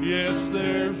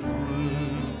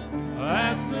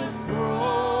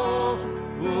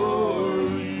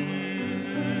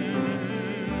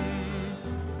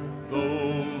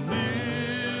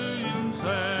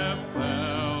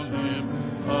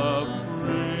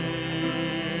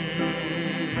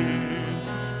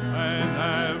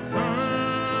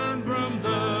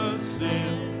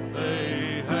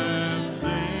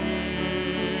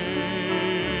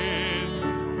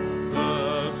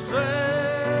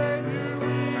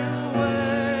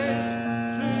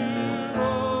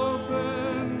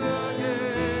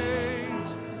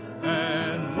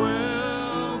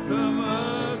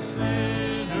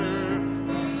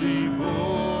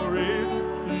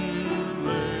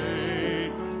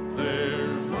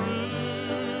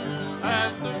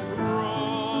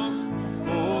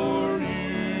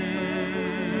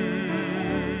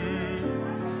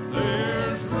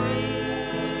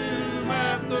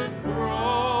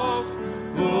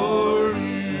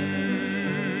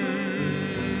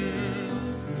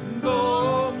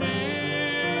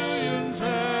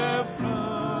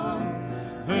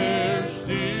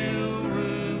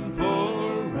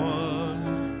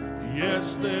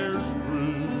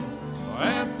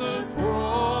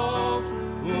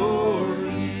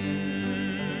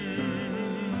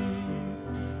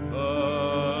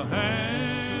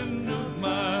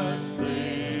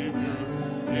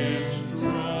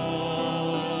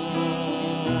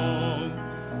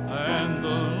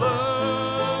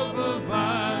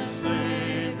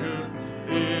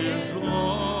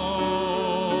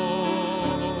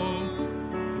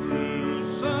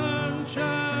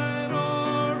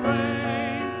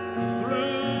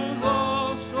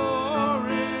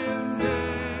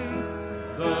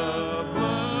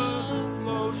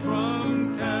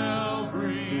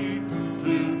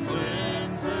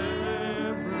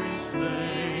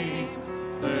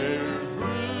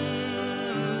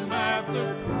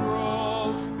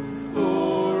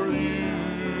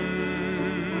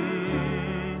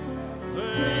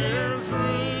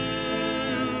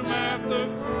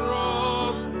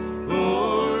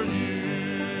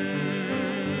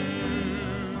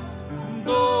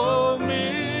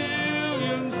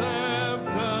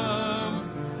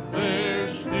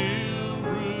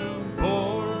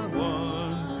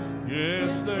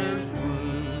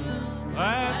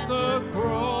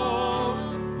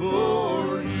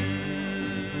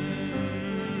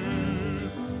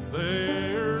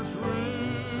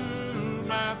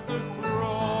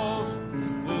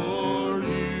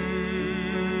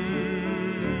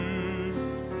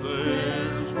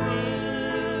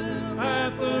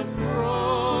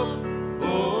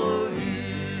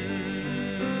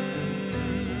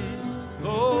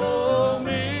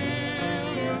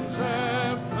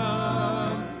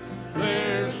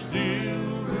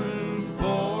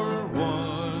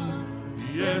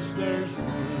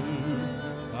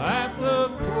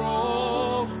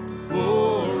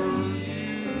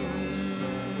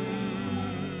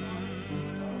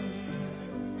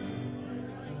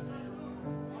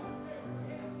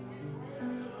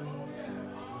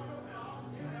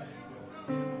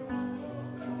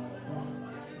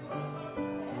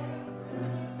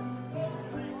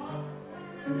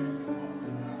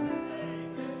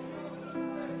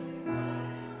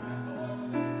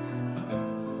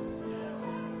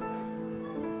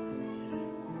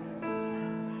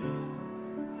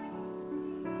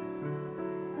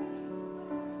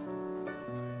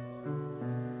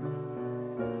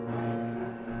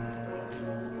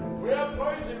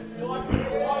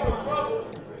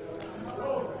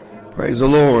 Praise the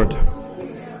Lord.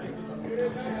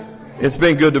 It's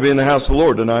been good to be in the house of the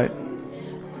Lord tonight.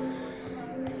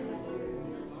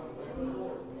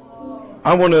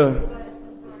 I want to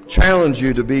challenge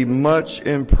you to be much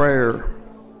in prayer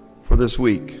for this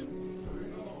week.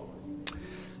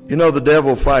 You know, the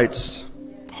devil fights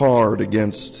hard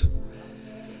against,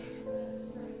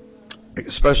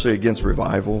 especially against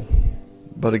revival,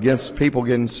 but against people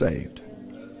getting saved.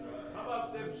 How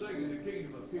about them singing the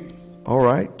Kingdom of Peace? All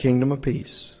right, Kingdom of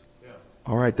Peace. Yeah.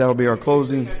 All right, that'll be our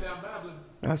closing. Sing that down Babylon.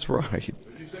 That's right. But you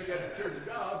sing that at Church of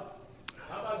God.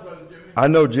 How about Brother Jimmy? I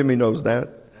know Jimmy knows that.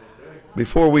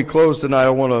 Before we close tonight, I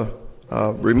want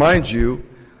to remind you,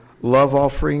 love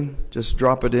offering, just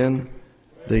drop it in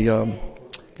the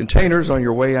containers on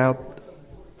your way out.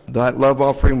 That love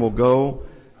offering will go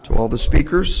to all the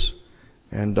speakers.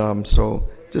 And so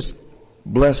just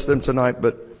bless them tonight,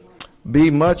 but be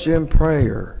much in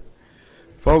prayer.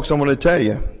 Folks, I want to tell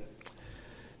you,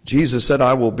 Jesus said,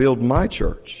 I will build my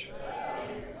church,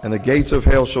 and the gates of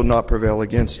hell shall not prevail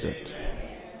against it.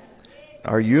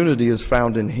 Our unity is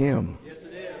found in Him.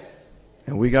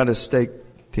 And we got to stake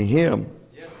to Him.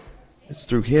 It's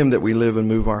through Him that we live and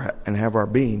move and have our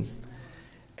being.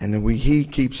 And then He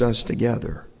keeps us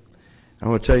together. I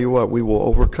want to tell you what, we will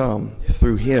overcome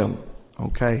through Him.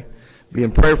 Okay? Be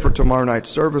in prayer for tomorrow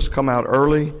night's service. Come out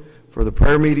early for the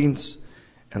prayer meetings.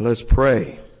 And let's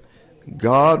pray.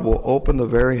 God will open the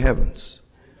very heavens.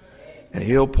 And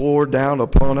He'll pour down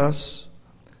upon us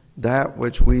that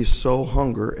which we so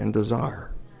hunger and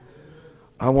desire.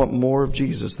 I want more of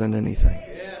Jesus than anything.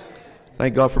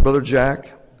 Thank God for Brother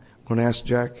Jack. I'm going to ask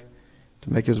Jack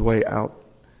to make his way out.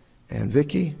 And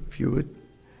Vicki, if you would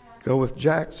go with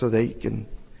Jack so they can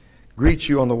greet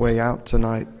you on the way out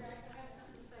tonight.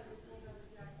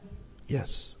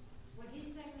 Yes. When he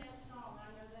sang that song,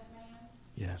 I know that man.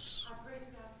 Yes. I praise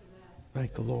God for that.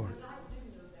 Thank the Lord. I do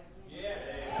know that man. Yes.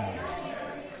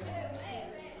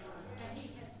 And he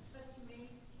has touched me,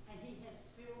 and he has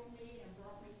filled me and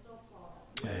brought me so far.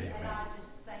 Amen. And I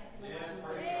just thank him.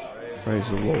 Praise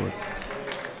the Lord.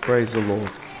 Praise the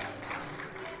Lord.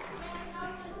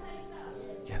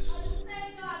 Yes.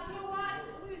 Thank God. You know what?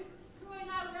 Troy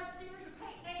and I were upstairs. We're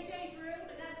painting AJ's room,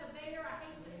 and that's a bear. I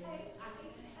hate to paint.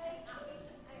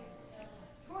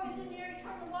 Troy's in there. He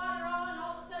turned the water on.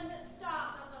 All of a sudden it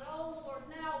stopped. I thought, oh, Lord,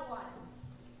 now what?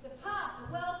 The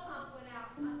well pump went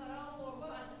out. I thought, oh, Lord,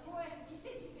 what? I said, Troy, do you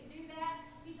think you can do that?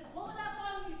 He said, pull it up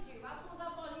on YouTube. I pulled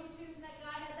up on YouTube, and that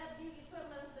guy had that big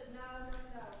equipment. I said, no,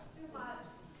 too much.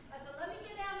 I said, let me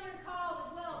get down there and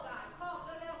call the well guy.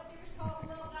 Go downstairs, call the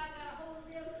well guy, got a hold of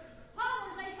him.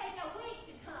 Plumbers, they take a week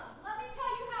to come. Let me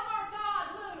tell you how our God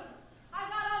moves. I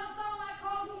got on the phone, I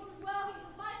called him. He says,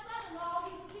 my son-in-law,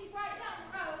 he's right down the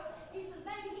road. He says,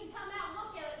 maybe he can come out and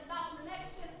look at it about in the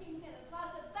next 15 minutes. And I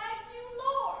said, thank you,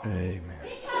 Lord. Amen.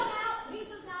 He come out, and he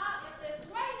says, now, if it's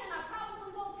raining, I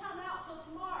probably won't come out till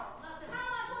tomorrow. And I said, how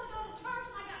am I going to go to church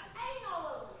and I got paint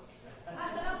all over me? I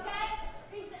said, okay.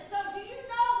 He said, so do you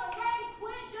know the rain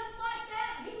quit just like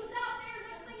that? And he was out there,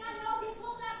 next thing I know, he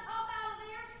pulled that pump out of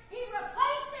there. He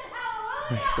replaced it,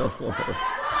 hallelujah. Praise the Lord.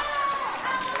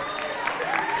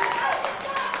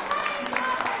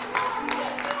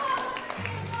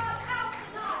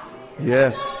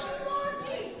 Yes.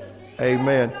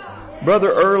 Amen.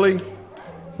 Brother Early,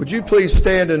 would you please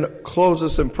stand and close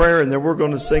us in prayer, and then we're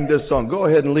going to sing this song. Go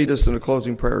ahead and lead us in a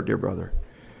closing prayer, dear brother.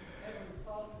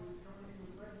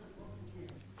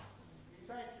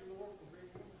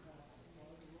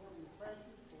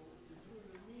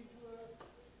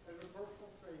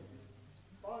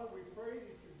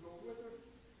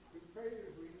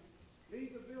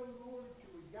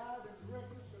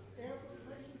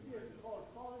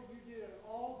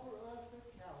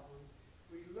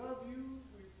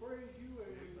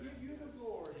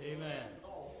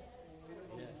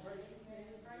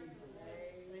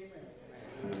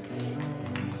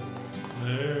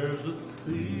 There's a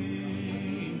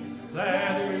peace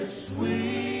that is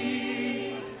sweet.